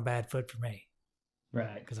off on a bad foot for me.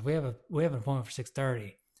 Right. Because if we have an appointment for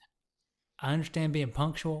 6:30, I understand being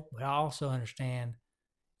punctual, but I also understand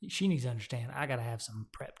she needs to understand I got to have some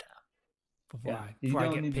prep time before I get pitched. You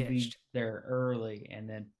don't need to be there early and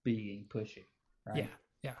then being pushy. Right?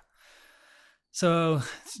 Yeah. So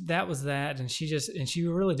that was that, and she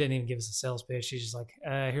really didn't even give us a sales pitch. She's just like,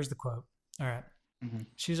 "Here's the quote." All right. Mm-hmm.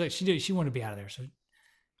 She was like, she wanted to be out of there, so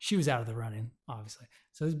she was out of the running, obviously.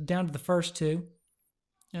 So down to the first two,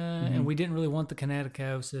 and we didn't really want the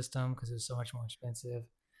Kinetico system because it was so much more expensive.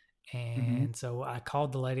 And so I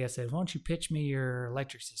called the lady. I said, "Why don't you pitch me your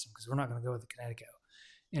electric system? Because we're not going to go with the Kinetico."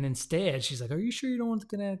 And instead, she's like, "Are you sure you don't want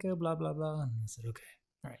the Kinetico? Blah blah blah." And I said, "Okay,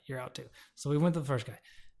 all right, you're out too." So we went to the first guy.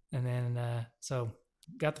 And then, so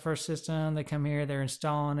got the first system. They come here, they're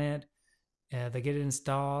installing it. They get it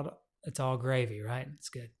installed. It's all gravy, right? It's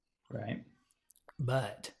good. Right.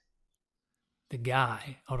 But the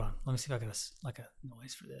guy, hold on. Let me see if I got a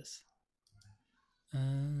noise for this. Hold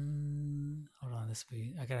on.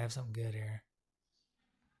 I got to have something good here.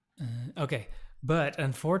 Okay. But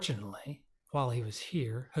unfortunately, while he was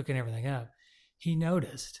here hooking everything up, he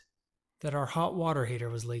noticed that our hot water heater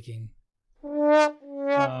was leaking.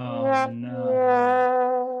 Oh,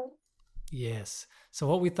 no. Yes. So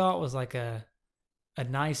what we thought was like a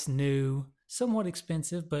nice new, somewhat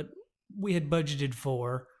expensive, but we had budgeted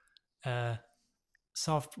for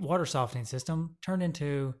soft water softening system turned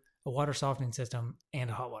into a water softening system and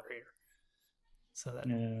a hot water heater. So that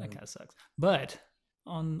kind of sucks. But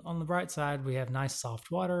on the bright side, we have nice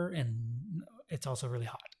soft water, and it's also really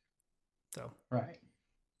hot. So right.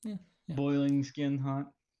 Yeah. Boiling skin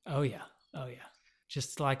hot. Oh yeah.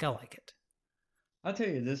 Just like I like it. I'll tell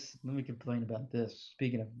you this. Let me complain about this.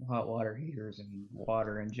 Speaking of hot water heaters and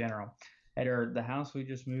water in general, at the house we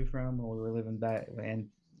just moved from, when we were living back in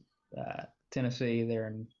Tennessee, there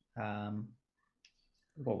in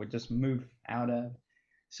what we just moved out of.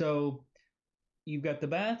 So you've got the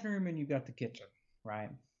bathroom and you've got the kitchen,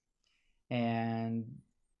 right? And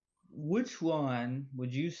which one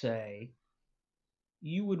would you say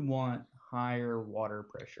you would want higher water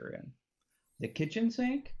pressure in? The kitchen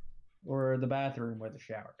sink or the bathroom where the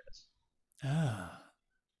shower is?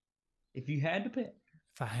 If you had to pick.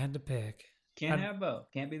 If I had to pick. Can't have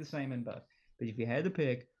both. Can't be the same in both. But if you had to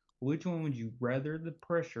pick, which one would you rather the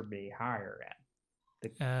pressure be higher at?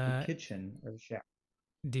 The kitchen or the shower?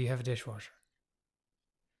 Do you have a dishwasher?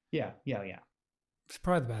 Yeah. It's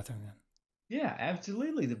probably the bathroom then. Yeah,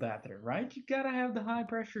 absolutely the bathroom, right? You got to have the high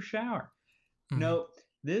pressure shower. No,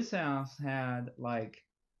 this house had like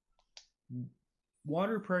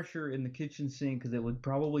water pressure in the kitchen sink because it would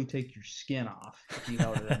probably take your skin off if you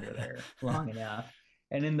held it under there long enough.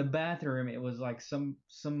 And in the bathroom, it was like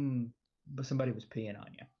somebody was peeing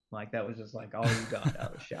on you. Like that was just like all you got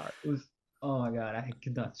out of the shower. It was, oh my God, I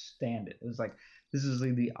could not stand it. It was like, this is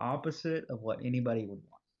like the opposite of what anybody would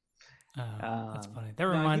want. That's funny.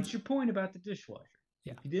 I get your point about the dishwasher.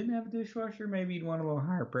 Yeah. If you didn't have a dishwasher, maybe you'd want a little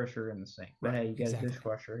higher pressure in the sink. But hey, you got a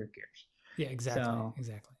dishwasher, who cares? Yeah, exactly.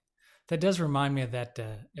 Exactly. That does remind me of that.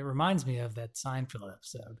 It reminds me of that Seinfeld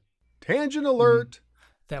episode. Tangent alert.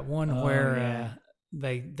 That one where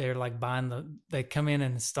they're like they come in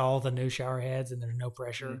and install the new shower heads and there's no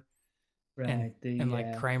pressure. Right. And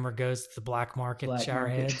like Kramer goes to the black market shower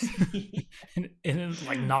heads and it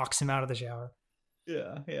like knocks him out of the shower.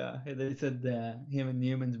 Yeah. And they said him and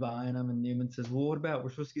Newman's buying them, and Newman says, "Well, what about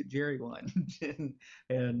we're supposed to get Jerry one?"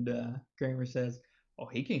 and Kramer says, "Oh,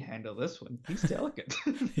 he can handle this one. He's delicate."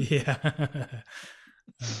 Yeah.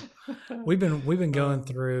 We've been going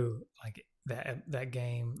through like that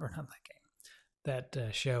game, or not that game,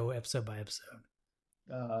 that show episode by episode.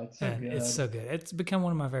 It's so good. It's so good. It's become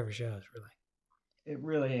one of my favorite shows, really. It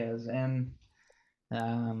really is, and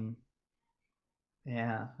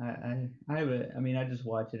yeah, I have I mean, I just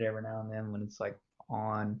watch it every now and then when it's like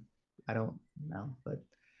on. I don't know, but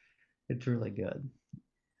it's really good.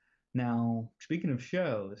 Now, speaking of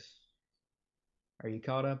shows, are you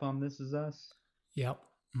caught up on This Is Us? Yep.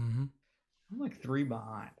 Mm-hmm. I'm like 3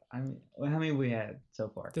 behind. I mean, how many we had so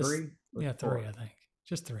far? 3? Yeah, 3, 4? I think.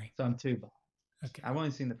 Just 3. So I'm 2 behind. Okay. I've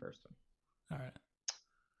only seen the first one. All right.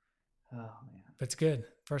 Oh man. But it's good.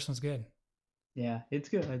 First one's good. Yeah, it's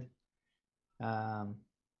good.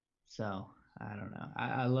 So I don't know.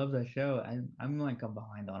 I love that show. I'm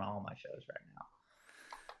behind on all my shows right now.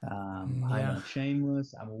 I'm on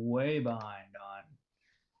Shameless. I'm way behind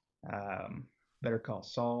on Better Call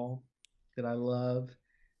Saul, that I love.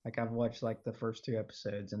 Like I've watched like the first 2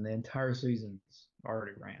 episodes, and the entire season's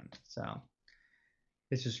already ran. So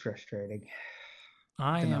it's just frustrating.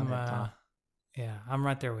 I'm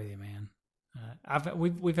right there with you, man.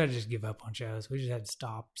 We've had to just give up on shows. We just had to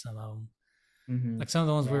stop some of them. Mm-hmm. Like some of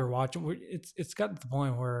the ones we were watching, it's got to the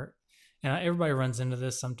point where, and everybody runs into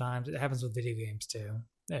this sometimes. It happens with video games too.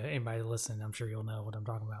 Anybody listening, I'm sure you'll know what I'm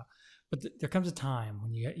talking about. But there comes a time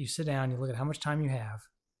when you sit down, you look at how much time you have,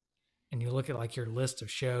 and you look at like your list of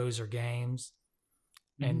shows or games,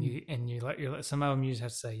 and you let some of them you just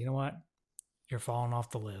have to say, you know what, you're falling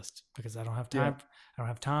off the list because I don't have time. Yeah. I don't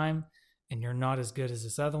have time, and you're not as good as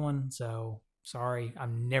this other one. So sorry,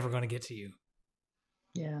 I'm never going to get to you.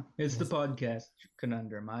 Yeah, it's the podcast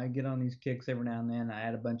conundrum. I get on these kicks every now and then. I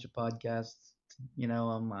add a bunch of podcasts,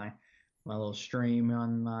 on my little stream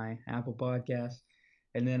on my Apple Podcast,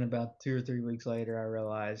 and then about 2 or 3 weeks later, I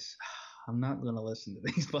realize I'm not going to listen to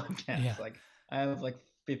these podcasts. Yeah. Like I have like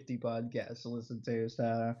 50 podcasts to listen to,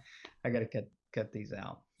 so I got to cut these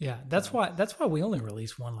out. Yeah, that's why we only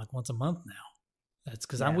release one like once a month now. That's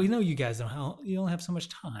because we know you guys don't have so much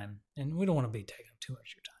time, and we don't want to be taking up too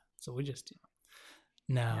much of your time, so we just.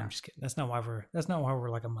 No, I'm just kidding. That's not why we're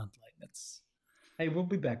like a month late. Hey, we'll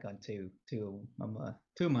be back on two a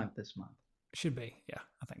month this month. Should be, yeah,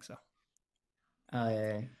 I think so.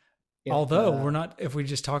 Although we're not, if we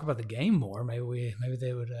just talk about the game more, maybe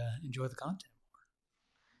they would enjoy the content more.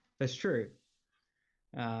 That's true.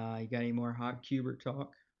 You got any more hot Q*bert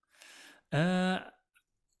talk? I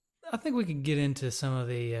think we could get into some of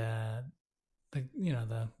the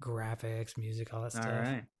graphics, music, all that stuff. All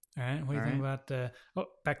right. What do you think about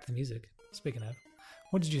back to the music? Speaking of,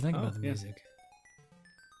 what did you think about the music?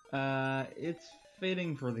 It's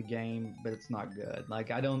fitting for the game, but it's not good.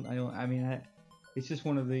 Like it's just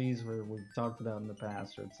one of these where we've talked about in the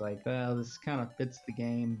past where it's like, well, this kind of fits the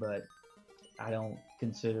game, but I don't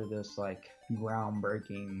consider this like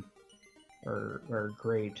groundbreaking or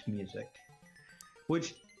great music.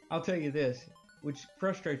 Which I'll tell you this, which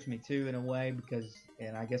frustrates me too in a way because,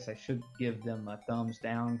 and I guess I should give them a thumbs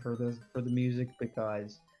down for the music,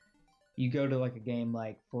 because you go to like a game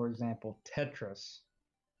like, for example, Tetris,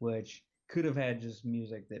 which could have had just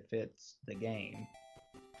music that fits the game,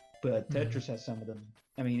 but Tetris has some of them.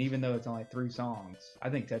 I mean, even though it's only 3 songs, I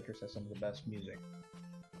think Tetris has some of the best music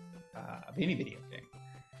of any video game,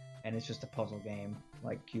 and it's just a puzzle game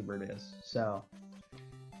like Q*bert is. So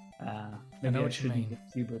maybe I shouldn't give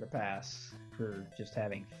Q*bert a pass for just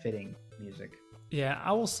having fitting music. Yeah,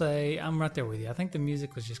 I will say I'm right there with you. I think the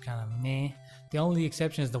music was just kind of meh. The only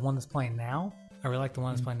exception is the one that's playing now. I really like the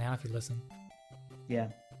one that's playing now if you listen. Yeah.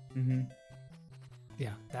 Mm-hmm.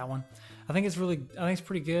 Yeah, that one. I think it's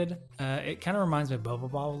pretty good. It kind of reminds me of Bubble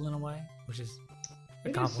Bobble in a way, which is a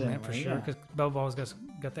compliment for sure, because Bubble Bobble's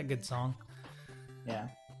got that good song. Yeah.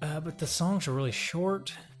 But the songs are really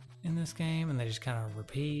short in this game, and they just kind of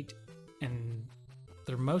repeat, and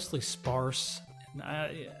they're mostly sparse. And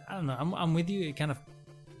I don't know. I'm with you. It kind of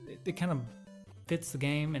fits the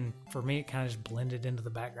game, and for me, it kind of just blended into the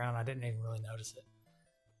background. I didn't even really notice it,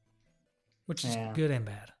 which is good and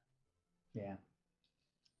bad. Yeah,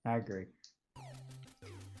 I agree.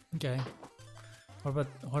 Okay.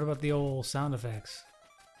 What about the old sound effects?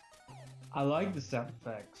 I like the sound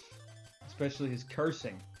effects, especially his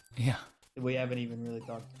cursing. Yeah. That we haven't even really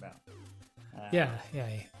talked about. Yeah.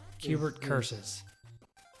 Q*bert curses.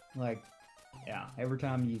 Like, yeah, every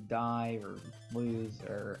time you die or lose,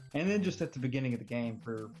 and then just at the beginning of the game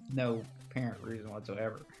for no apparent reason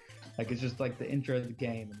whatsoever. Like, it's just like the intro of the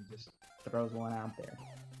game, and throws one out there.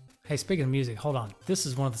 Hey, speaking of music, hold on. This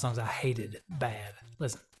is one of the songs I hated bad.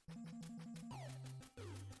 Listen.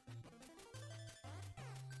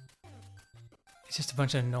 It's just a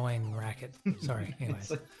bunch of annoying racket. Sorry.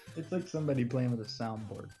 Anyways. It's like somebody playing with a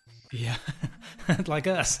soundboard. Yeah. Like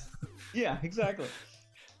us. Yeah, exactly.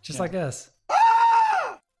 Just like us.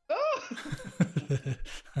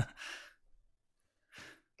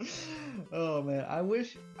 Oh man, I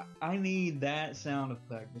wish I need that sound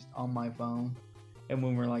effect just on my phone. And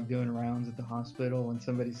when we're like doing rounds at the hospital, when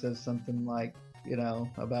somebody says something like, you know,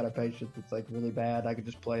 about a patient that's like really bad, I could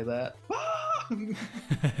just play that.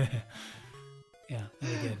 Yeah,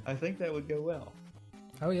 that'd be good. I think that would go well.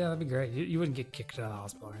 Oh yeah, that'd be great. You wouldn't get kicked out of the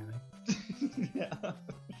hospital or anything. Yeah.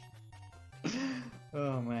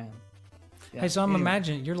 Oh man. Yeah. Hey, so I'm Anyway,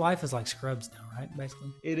 imagining your life is like Scrubs now, right?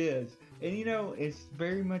 Basically. it is. And you know, it's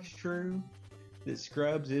very much true that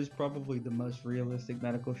Scrubs is probably the most realistic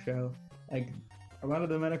medical show. Like a lot of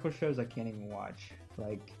the medical shows I can't even watch.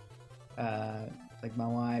 Like my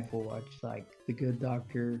wife will watch like The Good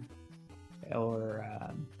Doctor, or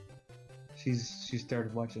she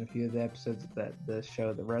started watching a few of the episodes of the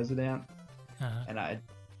show The Resident, and I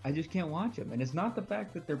just can't watch them. And it's not the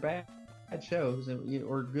fact that they're bad shows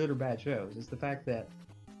or good or bad shows. It's the fact that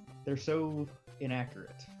they're so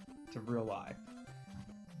inaccurate to real life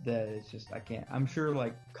that it's just I can't. I'm sure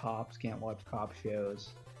like cops can't watch cop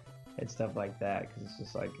shows and stuff like that because it's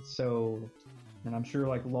just like it's so. And I'm sure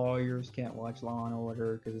like lawyers can't watch Law and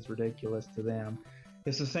Order because it's ridiculous to them.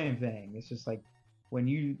 It's the same thing. It's just like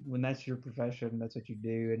when that's your profession, that's what you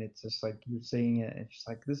do, and it's just like you're seeing it. And it's just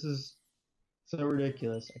like this is so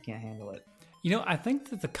ridiculous. I can't handle it. You know, I think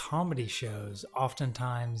that the comedy shows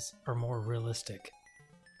oftentimes are more realistic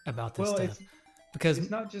about this stuff. Because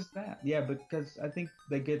it's not just that. Yeah, because I think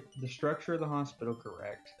they get the structure of the hospital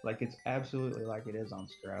correct. Like it's absolutely like it is on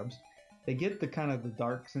Scrubs. They get the kind of the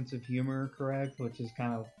dark sense of humor correct, which is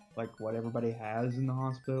kind of like what everybody has in the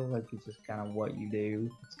hospital. Like it's just kind of what you do.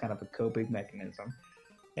 It's kind of a coping mechanism.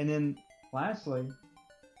 And then lastly,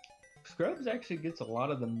 Scrubs actually gets a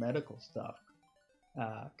lot of the medical stuff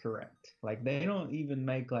correct. Like they don't even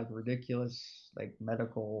make like ridiculous like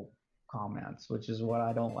medical comments, which is what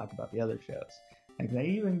I don't like about the other shows. Like they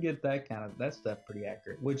even get that stuff pretty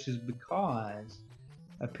accurate, which is because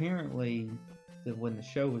apparently when the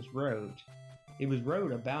show was wrote, it was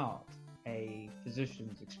wrote about a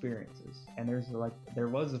physician's experiences, and there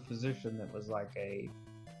was a physician that was like a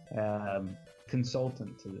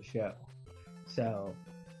consultant to the show. So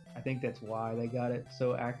I think that's why they got it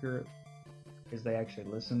so accurate, because they actually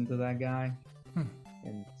listened to that guy.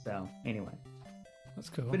 And so anyway, that's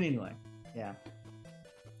cool. But anyway, yeah.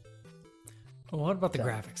 Well, what about the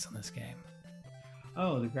graphics on this game?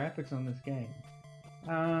 Oh, the graphics on this game.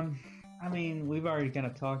 I mean, we've already kind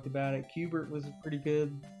of talked about it. Qbert was a pretty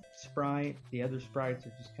good sprite. The other sprites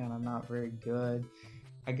are just kind of not very good.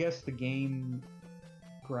 I guess the game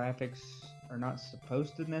graphics are not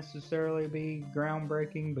supposed to necessarily be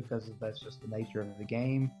groundbreaking because that's just the nature of the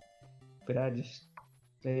game. But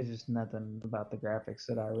there's just nothing about the graphics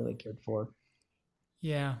that I really cared for.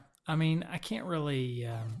 Yeah, I mean, I can't really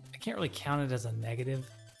count it as a negative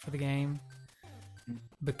for the game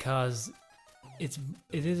because it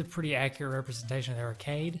is a pretty accurate representation of the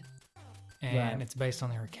arcade, and it's based on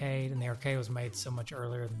the arcade, and the arcade was made so much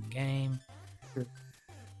earlier than the game. Sure.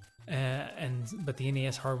 But the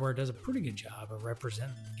NES hardware does a pretty good job of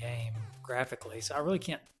representing the game graphically, so I really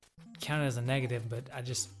can't count it as a negative. But I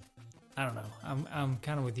don't know. I'm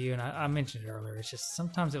kind of with you, and I mentioned it earlier. It's just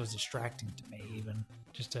sometimes it was distracting to me, even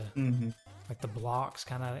just to like the blocks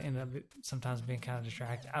kind of end up sometimes being kind of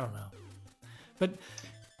distracting. I don't know, but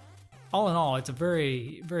all in all, it's a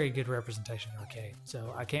very, very good representation of the arcade.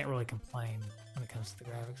 So I can't really complain when it comes to the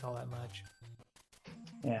graphics all that much.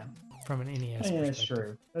 Yeah, from an NES perspective. That's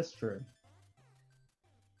true. That's true.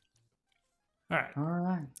 All right. All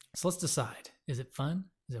right. So let's decide: is it fun?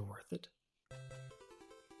 Is it worth it?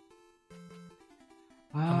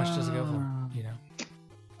 How much does it go for? You know?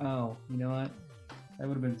 Oh, you know what? That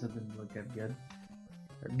would have been something to look up good.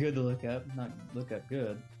 Or good to look up, not look up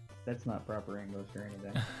good. That's not proper English or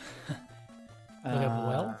anything. Look up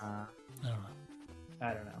well? I don't know.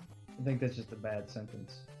 I don't know. I think that's just a bad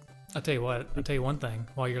sentence. I'll tell you what. I'll tell you one thing.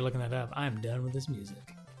 While you're looking that up, I am done with this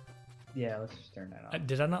music. Yeah, let's just turn that off.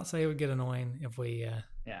 Did I not say it would get annoying if we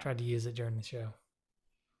tried to use it during the show?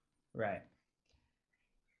 Right.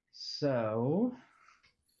 So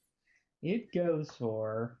it goes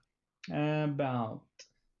for about.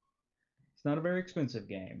 It's not a very expensive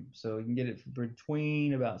game, so you can get it for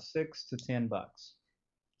between about $6 to $10.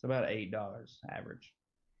 It's about $8 average.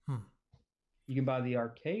 You can buy the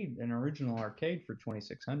arcade, an original arcade, for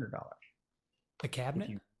 $2,600. A cabinet?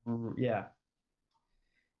 Yeah, if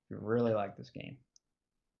you really like this game.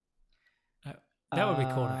 That would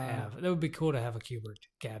be cool to have. That would be cool to have a Q*bert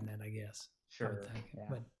cabinet, I guess. Sure. I would think. Yeah.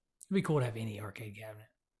 But it'd be cool to have any arcade cabinet.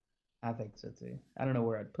 I think so too. I don't know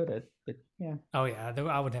where I'd put it, but yeah. Oh yeah,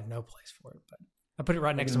 I would have no place for it, but I put it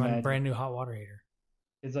right next to my brand new hot water heater.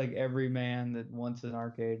 It's like every man that wants an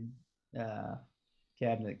arcade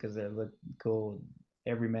cabinet because they look cool.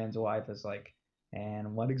 Every man's wife is like,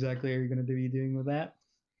 and what exactly are you going to be doing with that?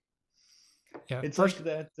 Yeah, it's first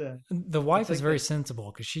like that. The wife is very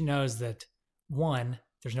sensible because she knows that, one,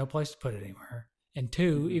 there's no place to put it anywhere, and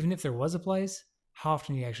two, even if there was a place, how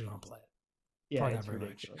often are you actually going to play it? Yeah, Probably it's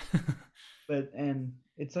ridiculous. And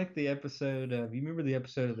it's like the episode of, you remember the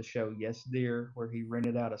episode of the show Yes Dear, where he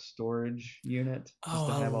rented out a storage unit? Oh,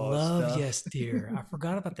 I love Yes Dear. I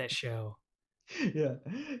forgot about that show. Yeah,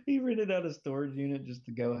 he rented out a storage unit just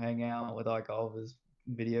to go hang out with like all of his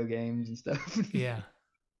video games and stuff. Yeah,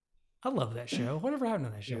 I love that show. Whatever happened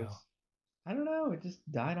to that show? I don't know. It just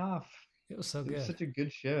died off. It was so good. It was such a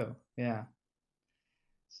good show. Yeah.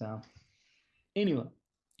 So,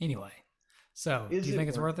 anyway. So, do you think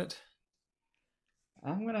it's worth it?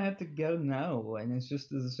 I'm going to have to go no. And it's just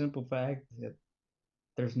the simple fact that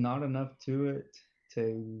there's not enough to it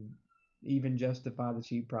to even justify the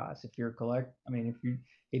cheap price. If you're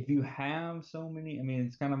if you have so many,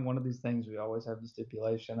 it's kind of one of these things we always have the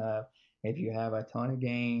stipulation of, if you have a ton of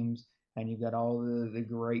games and you've got all the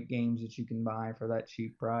great games that you can buy for that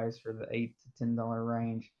cheap price, for the $8 to $10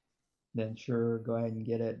 range, then sure, go ahead and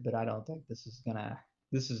get it. But I don't think this is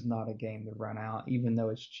not a game to run out, even though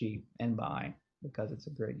it's cheap, and buy, because it's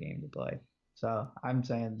a great game to play. So I'm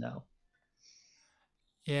saying no.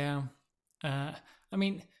 Yeah.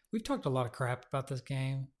 We've talked a lot of crap about this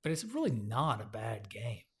game, but it's really not a bad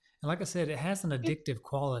game. And like I said, it has an addictive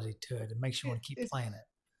quality to it. It makes you want to keep playing it.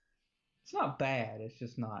 It's not bad. It's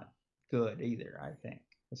just not good either, I think.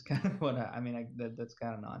 It's kind of what that's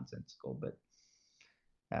kind of nonsensical, but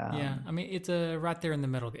yeah, it's right there in the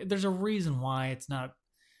middle. There's a reason why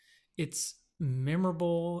it's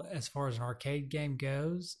memorable as far as an arcade game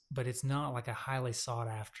goes, but it's not like a highly sought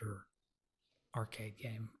after arcade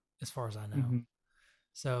game as far as I know. Mm-hmm.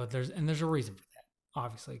 So there's a reason for that,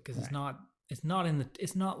 obviously, because it's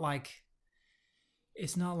not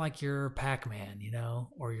like your Pac-Man,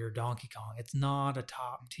 or your Donkey Kong. It's not a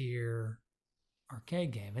top tier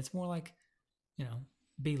arcade game. It's more like,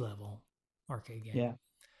 B-level arcade game. Yeah.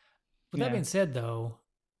 With that being said, though,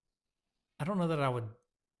 I don't know that I would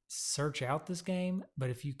search out this game, but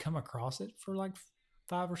if you come across it for like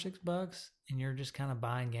 $5 or $6 and you're just kind of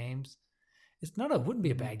buying games, it wouldn't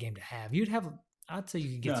be a bad game to have. I'd say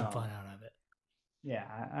you could get some fun out of it. Yeah,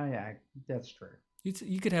 I that's true.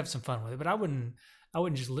 You could have some fun with it, but I wouldn't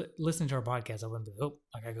just listen to our podcast. I wouldn't be,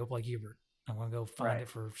 I gotta go play Q*bert. I'm gonna go find it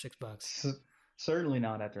for $6. Certainly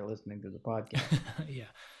not after listening to the podcast.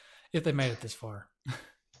 Yeah, if they made it this far.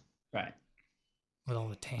 Right. With all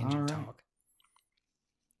the tangent talk.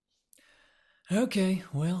 Okay,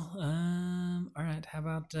 well, all right. How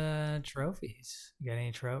about trophies? You got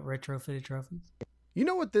any retrofitted trophies? You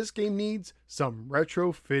know what this game needs? Some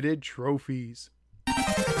retrofitted trophies. I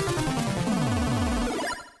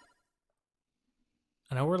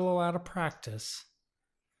know we're a little out of practice,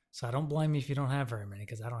 so I don't blame you if you don't have very many,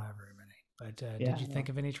 because I don't have very many. But did you think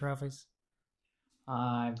of any trophies?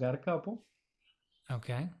 I've got a couple.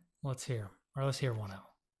 Okay, let's hear one out.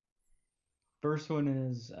 First one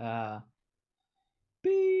is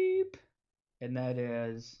beep, and that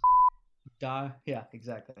is die. Yeah,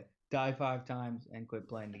 exactly. Die 5 times and quit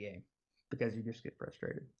playing the game because you just get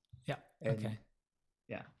frustrated. Yeah. And, okay.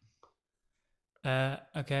 Yeah.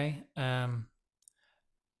 Okay.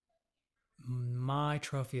 My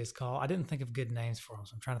trophy is called, I didn't think of good names for them,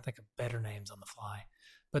 so I'm trying to think of better names on the fly.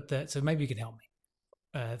 But so maybe you can help me.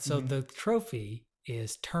 So the trophy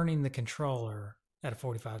is turning the controller at a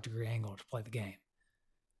 45-degree angle to play the game.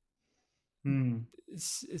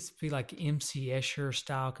 It's be like MC Escher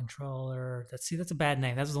style controller. That's a bad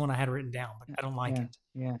name. That's the one I had written down, but I don't like it.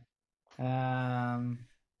 Yeah.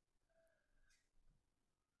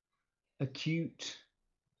 Acute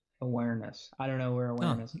awareness. I don't know where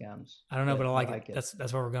awareness comes. I don't know, but I like it. That's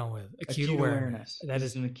what we're going with. Acute awareness. That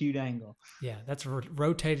is an acute angle. Yeah, that's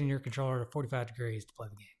rotating your controller to 45 degrees to play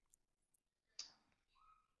the game.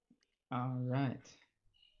 All right.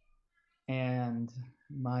 And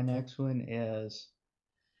my next one is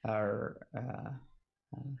how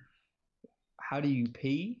do you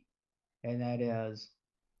pee? And that is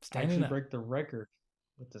actually break the record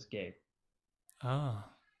with this game. Oh.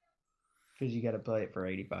 Because you got to play it for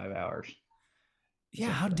 85 hours. Yeah,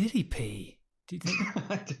 how did he pee? Do you think?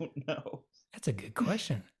 I don't know. That's a good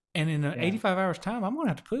question. And in 85 hours time, I'm going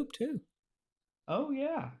to have to poop too. Oh,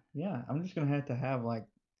 yeah. Yeah. I'm just going to have like,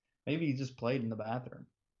 maybe he just played in the bathroom.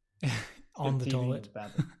 On the TV toilet. in the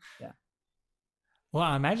bathroom. Yeah. Well,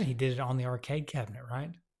 I imagine he did it on the arcade cabinet,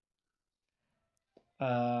 right?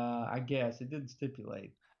 I guess it didn't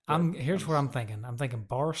stipulate. Here's what I'm thinking. I'm thinking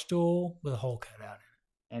bar stool with a hole cut out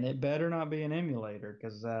in it. And it better not be an emulator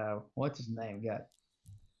because what's his name got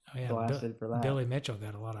blasted for that. Billy Mitchell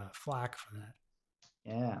got a lot of flack for that.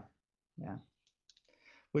 Yeah. Yeah.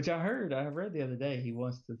 Which I read the other day he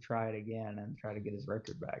wants to try it again and try to get his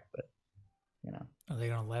record back, but Are they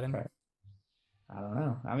going to let him? I don't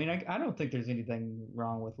know. I mean, I don't think there's anything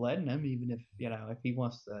wrong with letting him, even if if he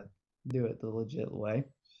wants to do it the legit way.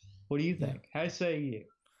 What do you think? How say you?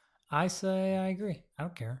 I say I agree. I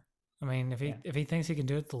don't care. I mean, if he thinks he can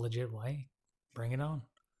do it the legit way, bring it on.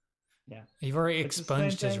 Yeah. You've already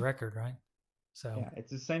expunged his record, right? So yeah,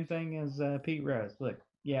 it's the same thing as Pete Rose. Look,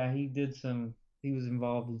 yeah, he was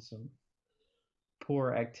involved in some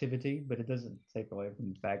poor activity, but it doesn't take away from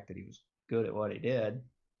the fact that he was good at what he did.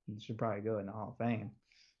 He should probably go in the Hall of Fame.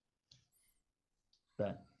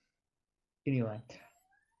 But anyway,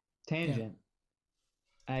 tangent.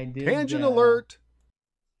 Yeah. I did tangent alert.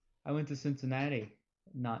 I went to Cincinnati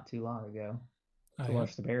not too long ago to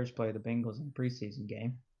watch the Bears play the Bengals in a preseason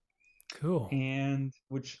game. Cool. And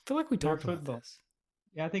I feel like we talked about this.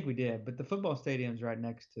 Yeah, I think we did. But the football stadium's right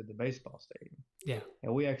next to the baseball stadium. Yeah.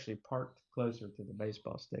 And we actually parked closer to the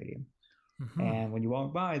baseball stadium. Mm-hmm. And when you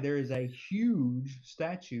walk by, there is a huge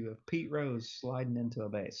statue of Pete Rose sliding into a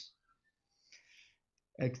base.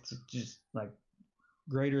 It's just like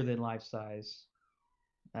greater than life size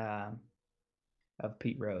of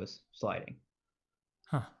Pete Rose sliding.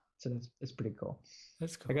 Huh. So it's pretty cool.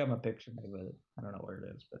 That's cool. I got my picture made with it. I don't know where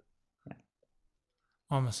it is, but yeah.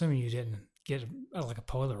 Well, I'm assuming you didn't get like a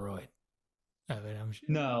Polaroid of it. I'm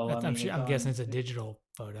guessing it's a digital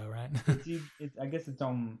photo, right? I guess it's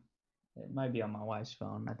on. It might be on my wife's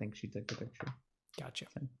phone. I think she took the picture. Gotcha.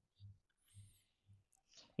 So.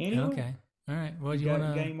 Anyway, okay. All right. Well, you got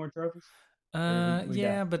any more trophies?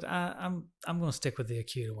 Yeah, but I'm going to stick with the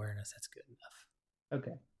acute awareness. That's good enough.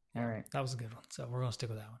 Okay. All right. That was a good one. So we're going to stick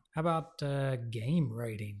with that one. How about game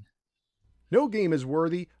rating? No game is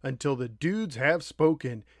worthy until the dudes have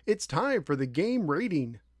spoken. It's time for the game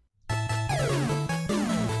rating. You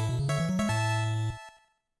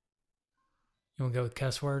want to go with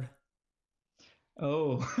cuss word?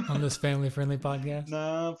 Oh. On this family-friendly podcast?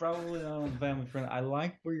 No, probably not on family-friendly. I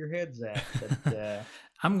like where your head's at, but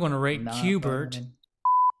I'm going to rate Qbert.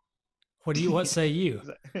 What say you?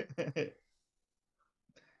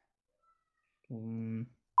 Well,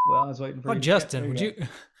 I was waiting for Justin, would you?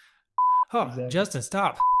 Oh, exactly. Justin,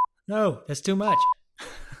 stop! No, that's too much.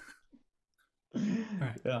 All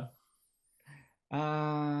right. Yeah.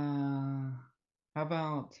 How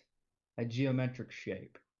about a geometric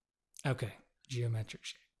shape? Okay, geometric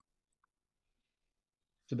shape.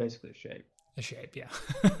 So basically a shape. A shape, yeah.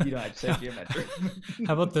 You don't have to say geometric.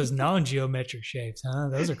 How about those non-geometric shapes, huh?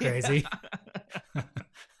 Those are crazy.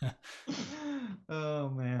 Oh,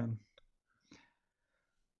 man.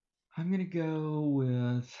 I'm going to go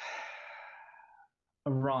with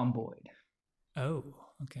a rhomboid. Oh,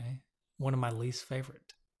 okay. One of my least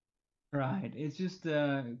favorite. Right. It's just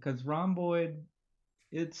because rhomboid,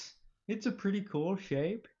 it's a pretty cool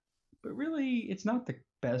shape, but really it's not the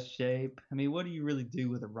best shape. I mean, what do you really do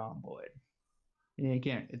with a rhomboid?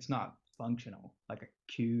 It's not functional like a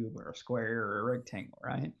cube or a square or a rectangle,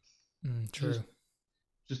 right? True.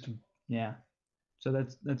 Yeah. So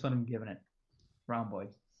that's what I'm giving it. Rhomboid.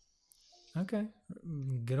 Okay.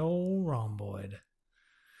 Good old rhomboid.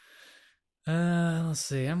 Let's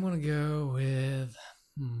see. I'm going to go with...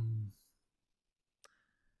 I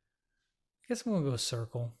guess I'm going to go with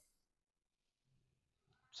circle.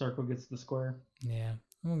 Circle gets the square? Yeah.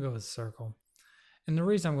 I'm going to go with circle. And the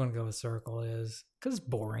reason I'm going to go with circle is because it's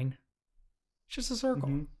boring. It's just a circle.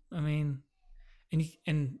 Mm-hmm. I mean,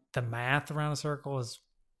 and the math around a circle is,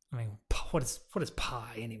 I mean, what is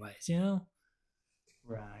pi anyways, you know?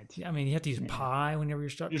 Right. I mean, you have to use pi whenever you're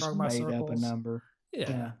talking about circles. Just made up a number.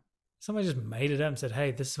 Yeah. Somebody just made it up and said,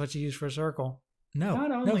 hey, this is what you use for a circle. No,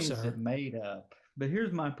 Not only is it made up, but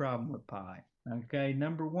here's my problem with pi. Okay,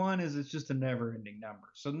 number one is it's just a never-ending number.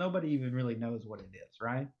 So nobody even really knows what it is,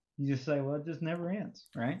 right? You just say, well, it just never ends,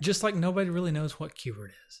 right? Just like nobody really knows what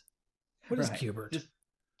Qbert is. What is Qbert?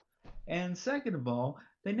 And second of all,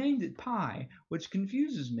 they named it pi, which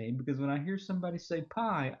confuses me because when I hear somebody say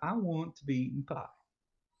pie, I want to be eating pie.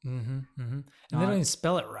 And they don't even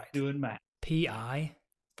spell it right. Doing math. P-I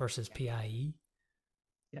versus P-I-E.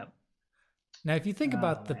 Yep. Now, if you think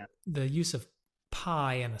about man. the use of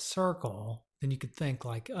pie in a circle, then you could think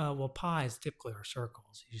like, well, pies typically are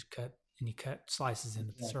circles. You just cut slices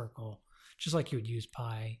into the circle, just like you would use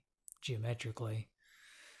pie geometrically.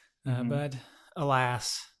 But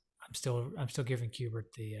alas, I'm still giving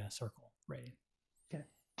Q*bert the circle rating. Okay.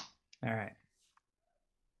 All right.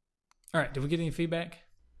 Did we get any feedback?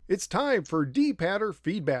 It's time for D-Patter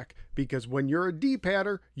feedback, because when you're a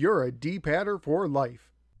D-Patter, you're a D-Patter for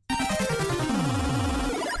life.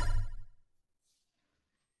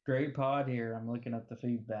 Great pod here. I'm looking at the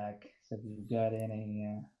feedback. So if you've got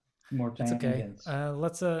any more tangents. Okay.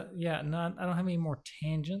 Let's I don't have any more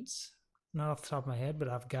tangents, not off the top of my head, but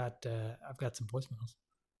I've got some voicemails.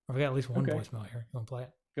 I've got at least one voicemail here. You want to play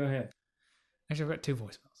it? Go ahead. Actually, I've got two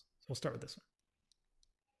voicemails. So we'll start with this one.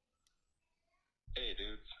 Hey,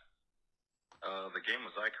 dudes. The game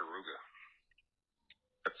was Ikaruga.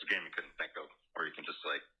 That's the game you couldn't think of, where you can just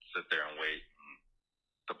like sit there and wait, and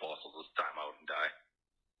the boss will just time out and die.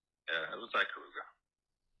 Yeah, it was Ikaruga.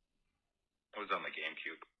 It was on the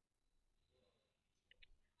GameCube.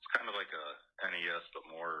 It's kind of like a NES, but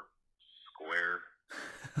more square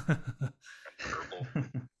and purple.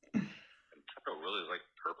 And I really like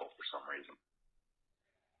purple for some reason.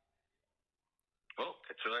 Well,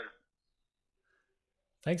 catch you later.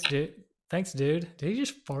 Thanks, dude. Did he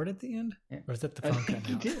just fart at the end? Yeah. Or is that the phone cutting out?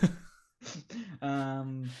 He did.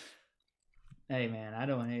 Hey man, I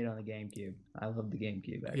don't hate on the GameCube. I love the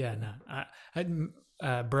GameCube. Actually. Yeah,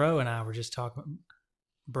 no. Bro and I were just talking.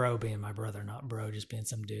 Bro being my brother, not bro just being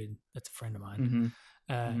some dude that's a friend of mine.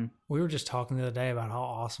 We were just talking the other day about how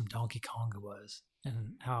awesome Donkey Konga was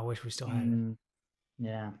and how I wish we still had it.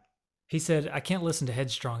 Yeah. He said, I can't listen to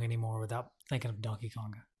Headstrong anymore without thinking of Donkey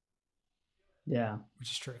Konga. Yeah,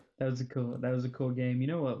 which is true. That was a cool game. You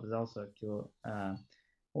know what was also cool?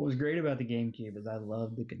 What was great about the GameCube is I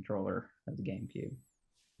loved the controller of the GameCube.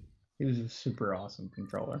 It was a super awesome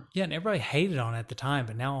controller. Yeah, and everybody hated on it at the time,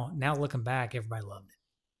 but now looking back, everybody loved it.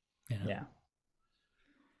 You know? Yeah.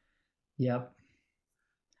 Yep.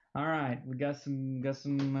 All right, we got some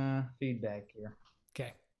feedback here.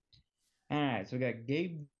 Okay. All right, so we got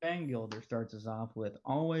Gabe Van Gilder starts us off with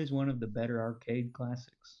always one of the better arcade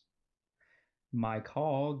classics. Mike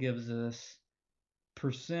Hall gives us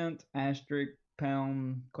percent asterisk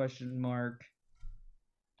pound question mark.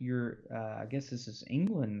 Your I guess this is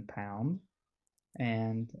England pound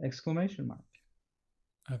and exclamation mark.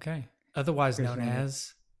 Okay. Otherwise Chris known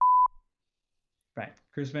as. Right.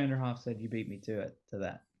 Chris Vanderhoff said you beat me to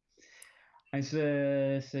that. I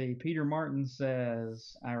say Peter Martin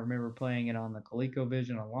says I remember playing it on the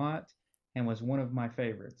ColecoVision a lot and was one of my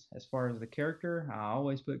favorites. As far as the character, I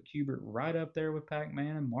always put Q*bert right up there with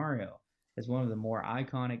Pac-Man and Mario as one of the more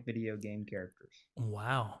iconic video game characters.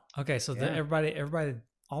 Wow. Okay, so everybody,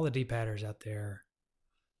 all the D-patters out there,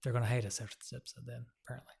 they're going to hate us after this episode then,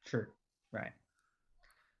 apparently. Sure. Right.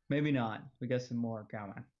 Maybe not. We got some more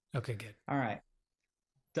coming. Okay, good. All right.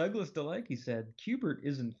 Douglas DeLakey said, Q*bert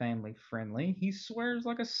isn't family friendly. He swears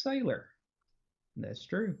like a sailor. That's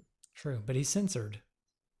true. True, but he's censored,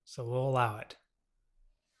 so we'll allow it.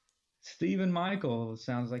 Stephen Michael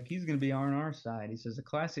sounds like he's going to be on our side. He says, a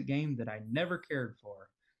classic game that I never cared for.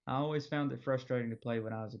 I always found it frustrating to play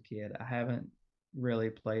when I was a kid. I haven't really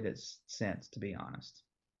played it since, to be honest.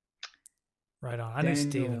 Right on. I knew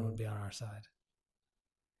Stephen would be on our side.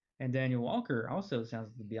 And Daniel Walker also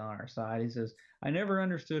sounds to be on our side. He says, I never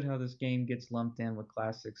understood how this game gets lumped in with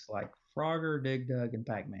classics like Frogger, Dig Dug, and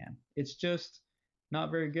Pac-Man. It's just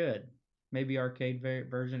not very good. Maybe arcade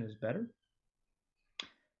version is better?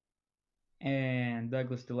 And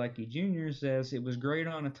Douglas DeLakey Jr. says, it was great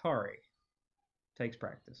on Atari. Takes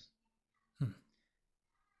practice.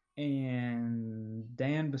 And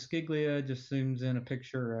Dan Baskiglia just zooms in a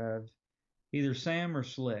picture of either Sam or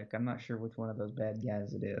Slick. I'm not sure which one of those bad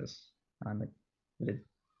guys it is.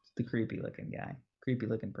 It's the creepy looking guy. Creepy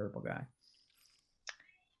looking purple guy.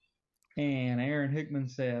 And Aaron Hickman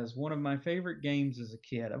says, one of my favorite games as a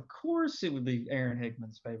kid. Of course it would be Aaron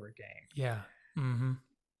Hickman's favorite game. Yeah. Mm-hmm.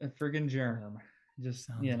 A friggin' germ. Just,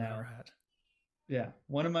 sounds right. Yeah.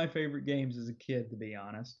 One of my favorite games as a kid, to be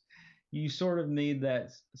honest. You sort of need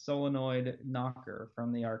that solenoid knocker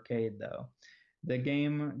from the arcade, though. The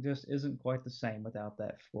game just isn't quite the same without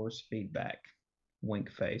that force feedback.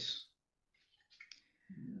 Wink face.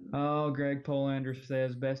 Oh, Greg Polander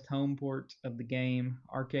says, best home port of the game.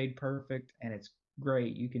 Arcade perfect, and it's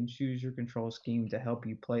great. You can choose your control scheme to help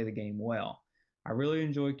you play the game well. I really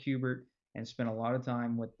enjoy Q*bert and spent a lot of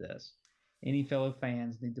time with this. Any fellow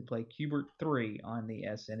fans need to play Q*bert 3 on the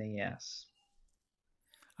SNES.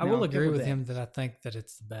 I will agree with him that I think that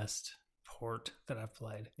it's the best port that I've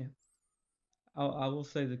played. Yeah. I will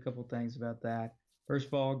say a couple things about that. First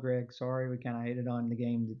of all, Greg, sorry we kind of hated on the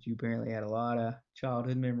game that you apparently had a lot of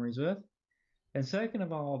childhood memories with. And second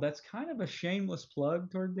of all, that's kind of a shameless plug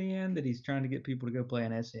toward the end that he's trying to get people to go play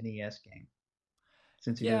an SNES game,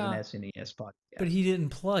 since he does an SNES podcast. But he didn't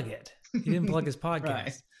plug it. He didn't plug his podcast.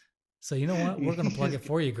 Right. So you know what? We're going to plug it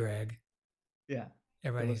for you, Greg. Yeah.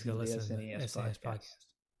 Everybody needs to go listen to the SNES podcast.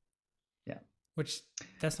 Yeah. Which,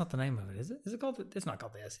 that's not the name of it, is it? Is it called? It's not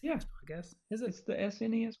called the SNES podcast, is it? It's the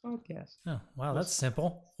SNES podcast. Oh, wow, that's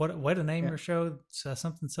simple. What way to name your show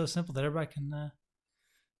something so simple that everybody can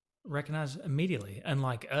recognize immediately.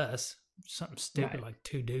 Unlike us, something stupid like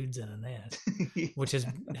Two Dudes in a NES, which has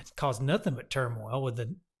caused nothing but turmoil with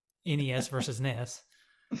the NES versus NES.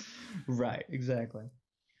 Right, exactly.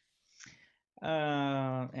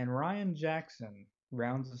 And Ryan Jackson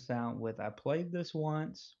rounds us out with, I played this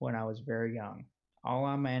once when I was very young. All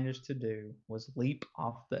I managed to do was leap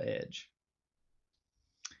off the edge.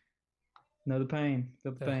 Know the pain.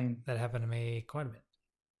 Feel the pain. That happened to me quite a bit.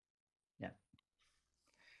 Yeah.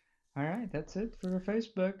 All right, that's it for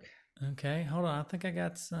Facebook. Okay, hold on. I think I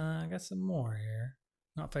got some more here.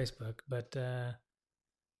 Not Facebook, but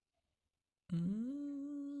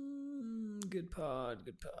good pod.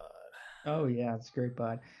 Oh yeah, it's a great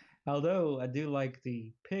pod. Although I do like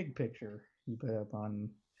the pig picture you put up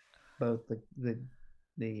on both the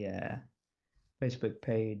Facebook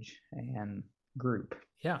page and group.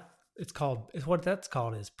 Yeah, what that's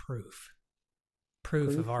called is proof.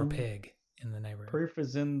 Proof of our pig in the neighborhood. Proof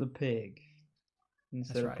is in the pig.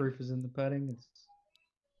 Instead right. of proof is in the pudding, it's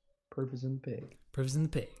proof is in the pig. Proof is in the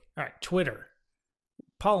pig. All right, Twitter.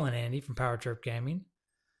 Paul and Andy from Power Trip Gaming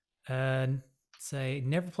say,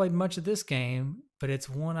 never played much of this game, but it's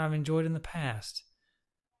one I've enjoyed in the past.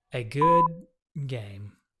 A good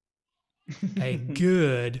game. A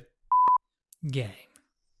good game.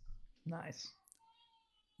 Nice.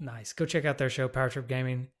 Go check out their show, Power Trip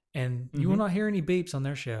Gaming, and you will not hear any beeps on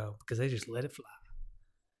their show because they just let it fly.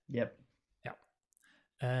 Yep.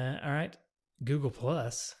 All right. Google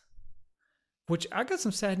Plus, which I got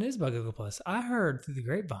some sad news about Google Plus. I heard through the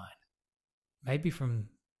grapevine, maybe from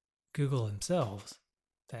Google themselves,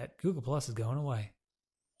 that Google Plus is going away.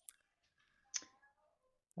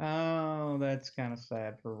 Oh, that's kind of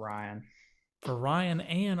sad for Ryan. For Ryan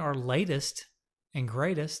and our latest and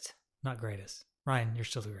greatest, not greatest. Ryan, you're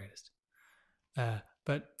still the greatest.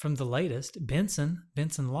 But from the latest, Benson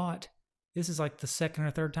Lott, this is like the second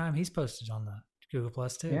or third time he's posted on the Google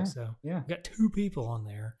Plus too. Yeah, so yeah. we've got 2 people on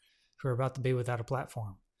there who are about to be without a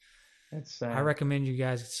platform. That's sad. I recommend you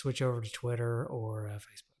guys switch over to Twitter or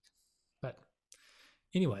Facebook. But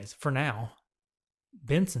anyways, for now,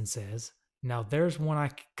 Benson says, now there's one I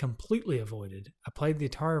completely avoided. I played the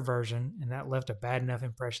Atari version, and that left a bad enough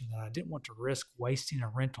impression that I didn't want to risk wasting a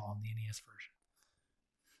rental on the NES version.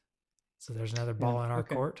 So there's another ball in our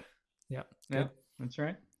court. Yep. That's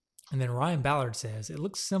right. And then Ryan Ballard says, it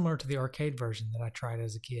looks similar to the arcade version that I tried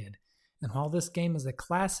as a kid. And while this game is a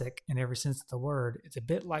classic in every sense of the word, it's a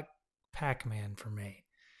bit like Pac-Man for me,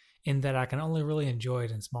 in that I can only really enjoy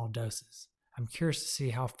it in small doses. I'm curious to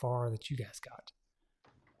see how far that you guys got.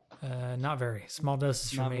 Not very. Small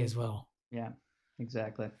doses for me as well. Yeah,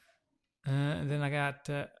 exactly. And then we got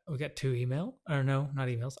 2 not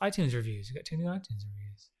emails, iTunes reviews. We got 2 new iTunes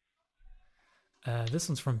reviews. This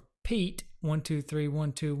one's from Pete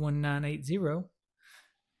 123121980.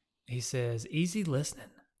 He says, easy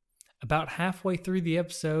listening. About halfway through the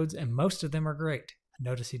episodes, and most of them are great.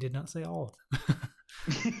 Notice he did not say all of them.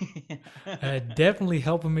 Definitely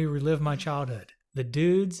helping me relive my childhood. The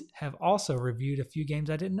dudes have also reviewed a few games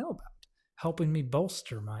I didn't know about, helping me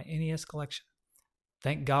bolster my NES collection.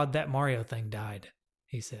 Thank God that Mario thing died,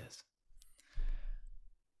 he says.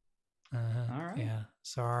 All right. Yeah,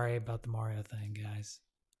 sorry about the Mario thing, guys.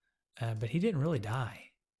 But he didn't really die.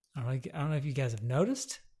 I don't know if you guys have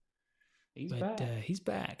noticed. He's back. He's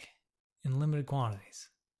back in limited quantities.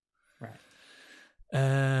 Right.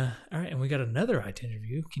 All right, and we got another iTunes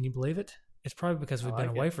review. Can you believe it? It's probably because we've been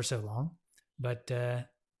away for so long. But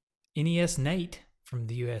NES Nate from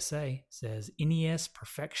the USA says, NES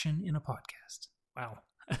perfection in a podcast. Wow.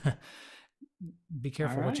 Be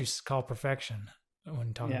careful what you call perfection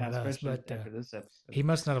when talking about us. But after this episode. He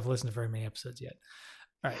must not have listened to very many episodes yet.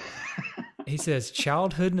 All right. He says,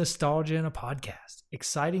 childhood nostalgia in a podcast.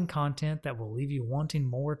 Exciting content that will leave you wanting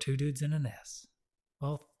more Two Dudes in a NES.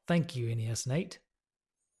 Well, thank you, NES Nate.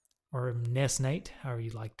 Or NES Nate, however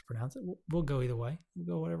you like to pronounce it. We'll go either way. We'll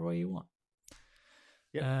go whatever way you want.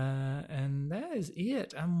 Yep. And that is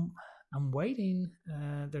it. I'm waiting.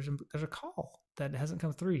 There's a call that hasn't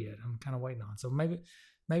come through yet. I'm kind of waiting on. So maybe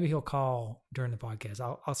maybe he'll call during the podcast.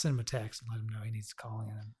 I'll send him a text and let him know he needs to call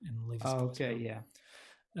in and leave his Okay, voicemail.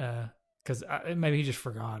 yeah. Because maybe he just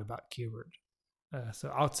forgot about Cubert. So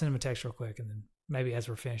I'll send him a text real quick, and then maybe as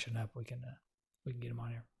we're finishing up, we can get him on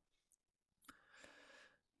here.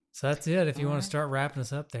 So that's it. If you want to start wrapping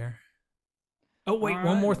us up there. Oh wait,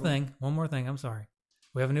 one more thing. I'm sorry.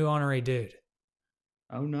 We have a new honorary dude.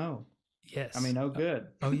 Oh no. Yes. I mean, oh good.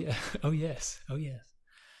 Oh yeah. Oh yes. Oh yes.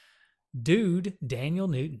 Dude, Daniel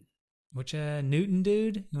Newton. Which Newton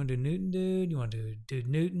dude? You want to do Newton dude? You want to do Dude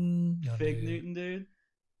Newton? You want Fig Newton dude?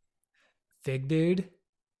 Fig dude?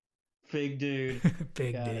 Fig dude.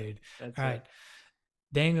 Big Got dude. it. That's All right. it.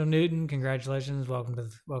 Daniel Newton, congratulations. Welcome to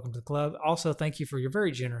the club. Also, thank you for your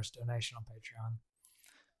very generous donation on Patreon.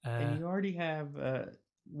 And you already have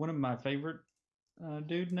one of my favorite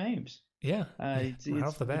dude names. Yeah. It's right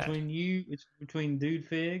off the bat. It's between Dude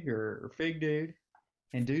Fig or Fig Dude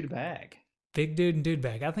and Dude Bag. Big Dude and Dude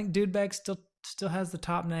Bag. I think Dude Bag still has the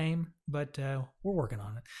top name, but we're working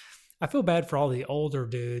on it. I feel bad for all the older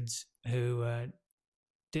dudes who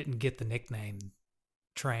didn't get the nickname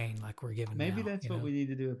train like we're giving. Maybe now, that's what we need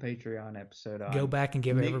to do a Patreon episode on. Go back and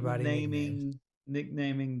give everybody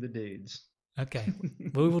nicknaming the dudes. Okay,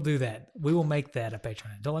 we will do that. We will make that a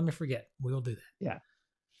Patreon. Don't let me forget. We will do that. Yeah,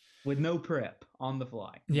 with no prep on the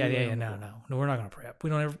fly. Yeah. No, we're not going to prep. We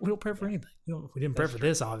don't prep for anything. We didn't prep for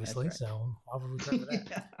this, obviously. Right. So why would we prep for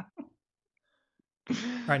that? All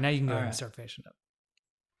right, now you can go ahead and start finishing up.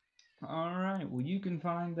 All right. Well, you can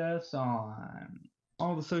find us on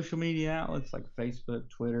all the social media outlets like Facebook,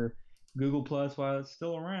 Twitter, Google Plus while it's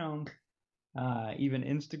still around. Even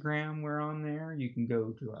Instagram, we're on there. You can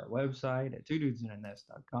go to our website at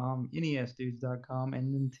twodudesandannest.com, nesdudes.com,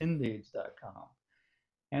 and nintendudes.com.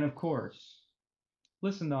 And of course,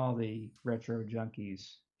 listen to all the Retro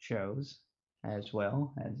Junkies shows as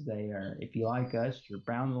well, as they are. If you like us, you're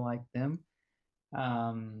bound to like them.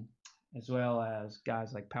 As well as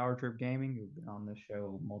guys like Power Trip Gaming, who've been on this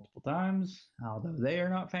show multiple times, although they are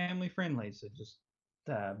not family friendly, so just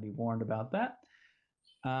be warned about that.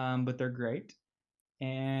 But they're great.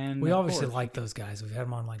 And we obviously like those guys. We've had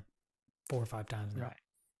them on like 4 or 5 times now. Right.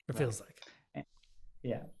 It feels like.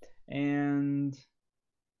 Yeah. And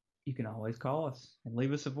you can always call us and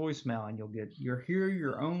leave us a voicemail, and you'll hear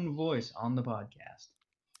your own voice on the podcast.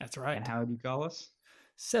 That's right. And how do you call us?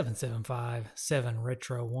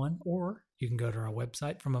 775-7-RETRO-1, or you can go to our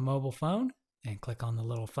website from a mobile phone and click on the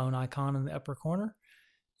little phone icon in the upper corner,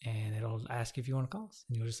 and it'll ask you if you want to call us.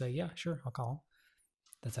 And you'll just say, yeah, sure, I'll call.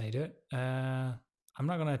 That's how you do it. I'm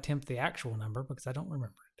not going to attempt the actual number because I don't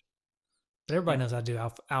remember it. But everybody knows I do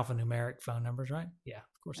alphanumeric phone numbers, right? Yeah,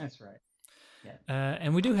 of course. That's right. Yeah.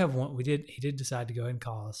 And we do have one. He did decide to go ahead and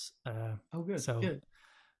call us. Oh, good. So good.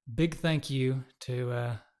 Big thank you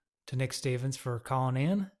to Nick Stevens for calling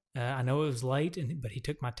in. I know it was late, but he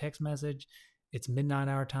took my text message. It's midnight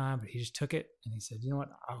our time, but he just took it and he said, "You know what?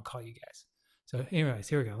 I'll call you guys." So, anyways,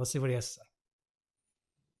 here we go. Let's see what he has to say.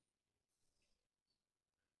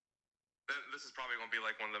 This is probably going to be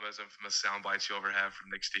like one of the most infamous sound bites you ever have from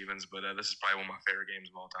Nick Stevens, but this is probably one of my favorite games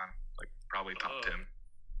of all time. Like probably top 10.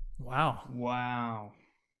 Wow.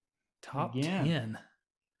 Top Again.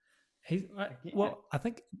 10. Well, I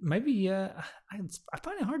think maybe I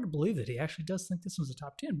find it hard to believe that he actually does think this was a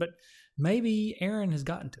top 10, but maybe Aaron has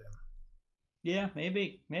gotten to him. Yeah,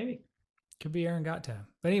 maybe. Could be Aaron got to him.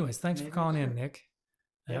 But anyways, thanks for calling in, Nick.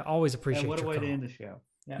 Yeah. I always appreciate what a your way call. to end the show.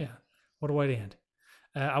 Yeah. What a way to end.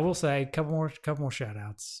 I will say a couple more shout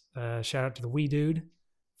outs. Shout out to the Wee Dude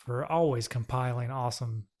for always compiling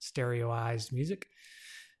awesome stereoized music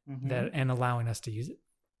and allowing us to use it.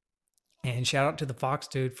 And shout out to the Fox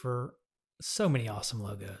Dude for so many awesome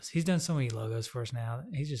logos. He's done so many logos for us now.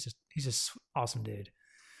 He's just awesome dude.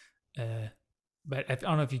 But I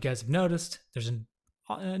don't know if you guys have noticed, there's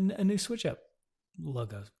a new Switch Up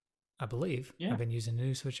logo, I believe. Yeah. I've been using a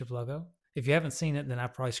new Switch Up logo. If you haven't seen it, then I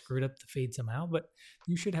probably screwed up the feed somehow, but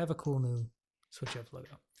you should have a cool new Switch Up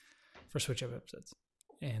logo for Switch Up episodes.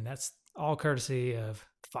 And that's all courtesy of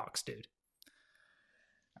Fox Dude.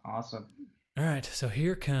 Awesome. All right, so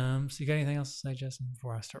here comes. You got anything else to say, Justin,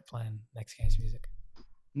 before I start playing next game's music?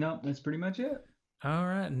 No, that's pretty much it. All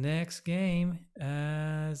right, next game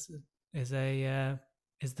is the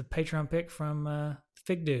Patreon pick from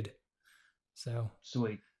Fig Dude. So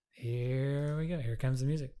Sweet. here we go. Here comes the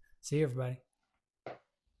music. See you, everybody.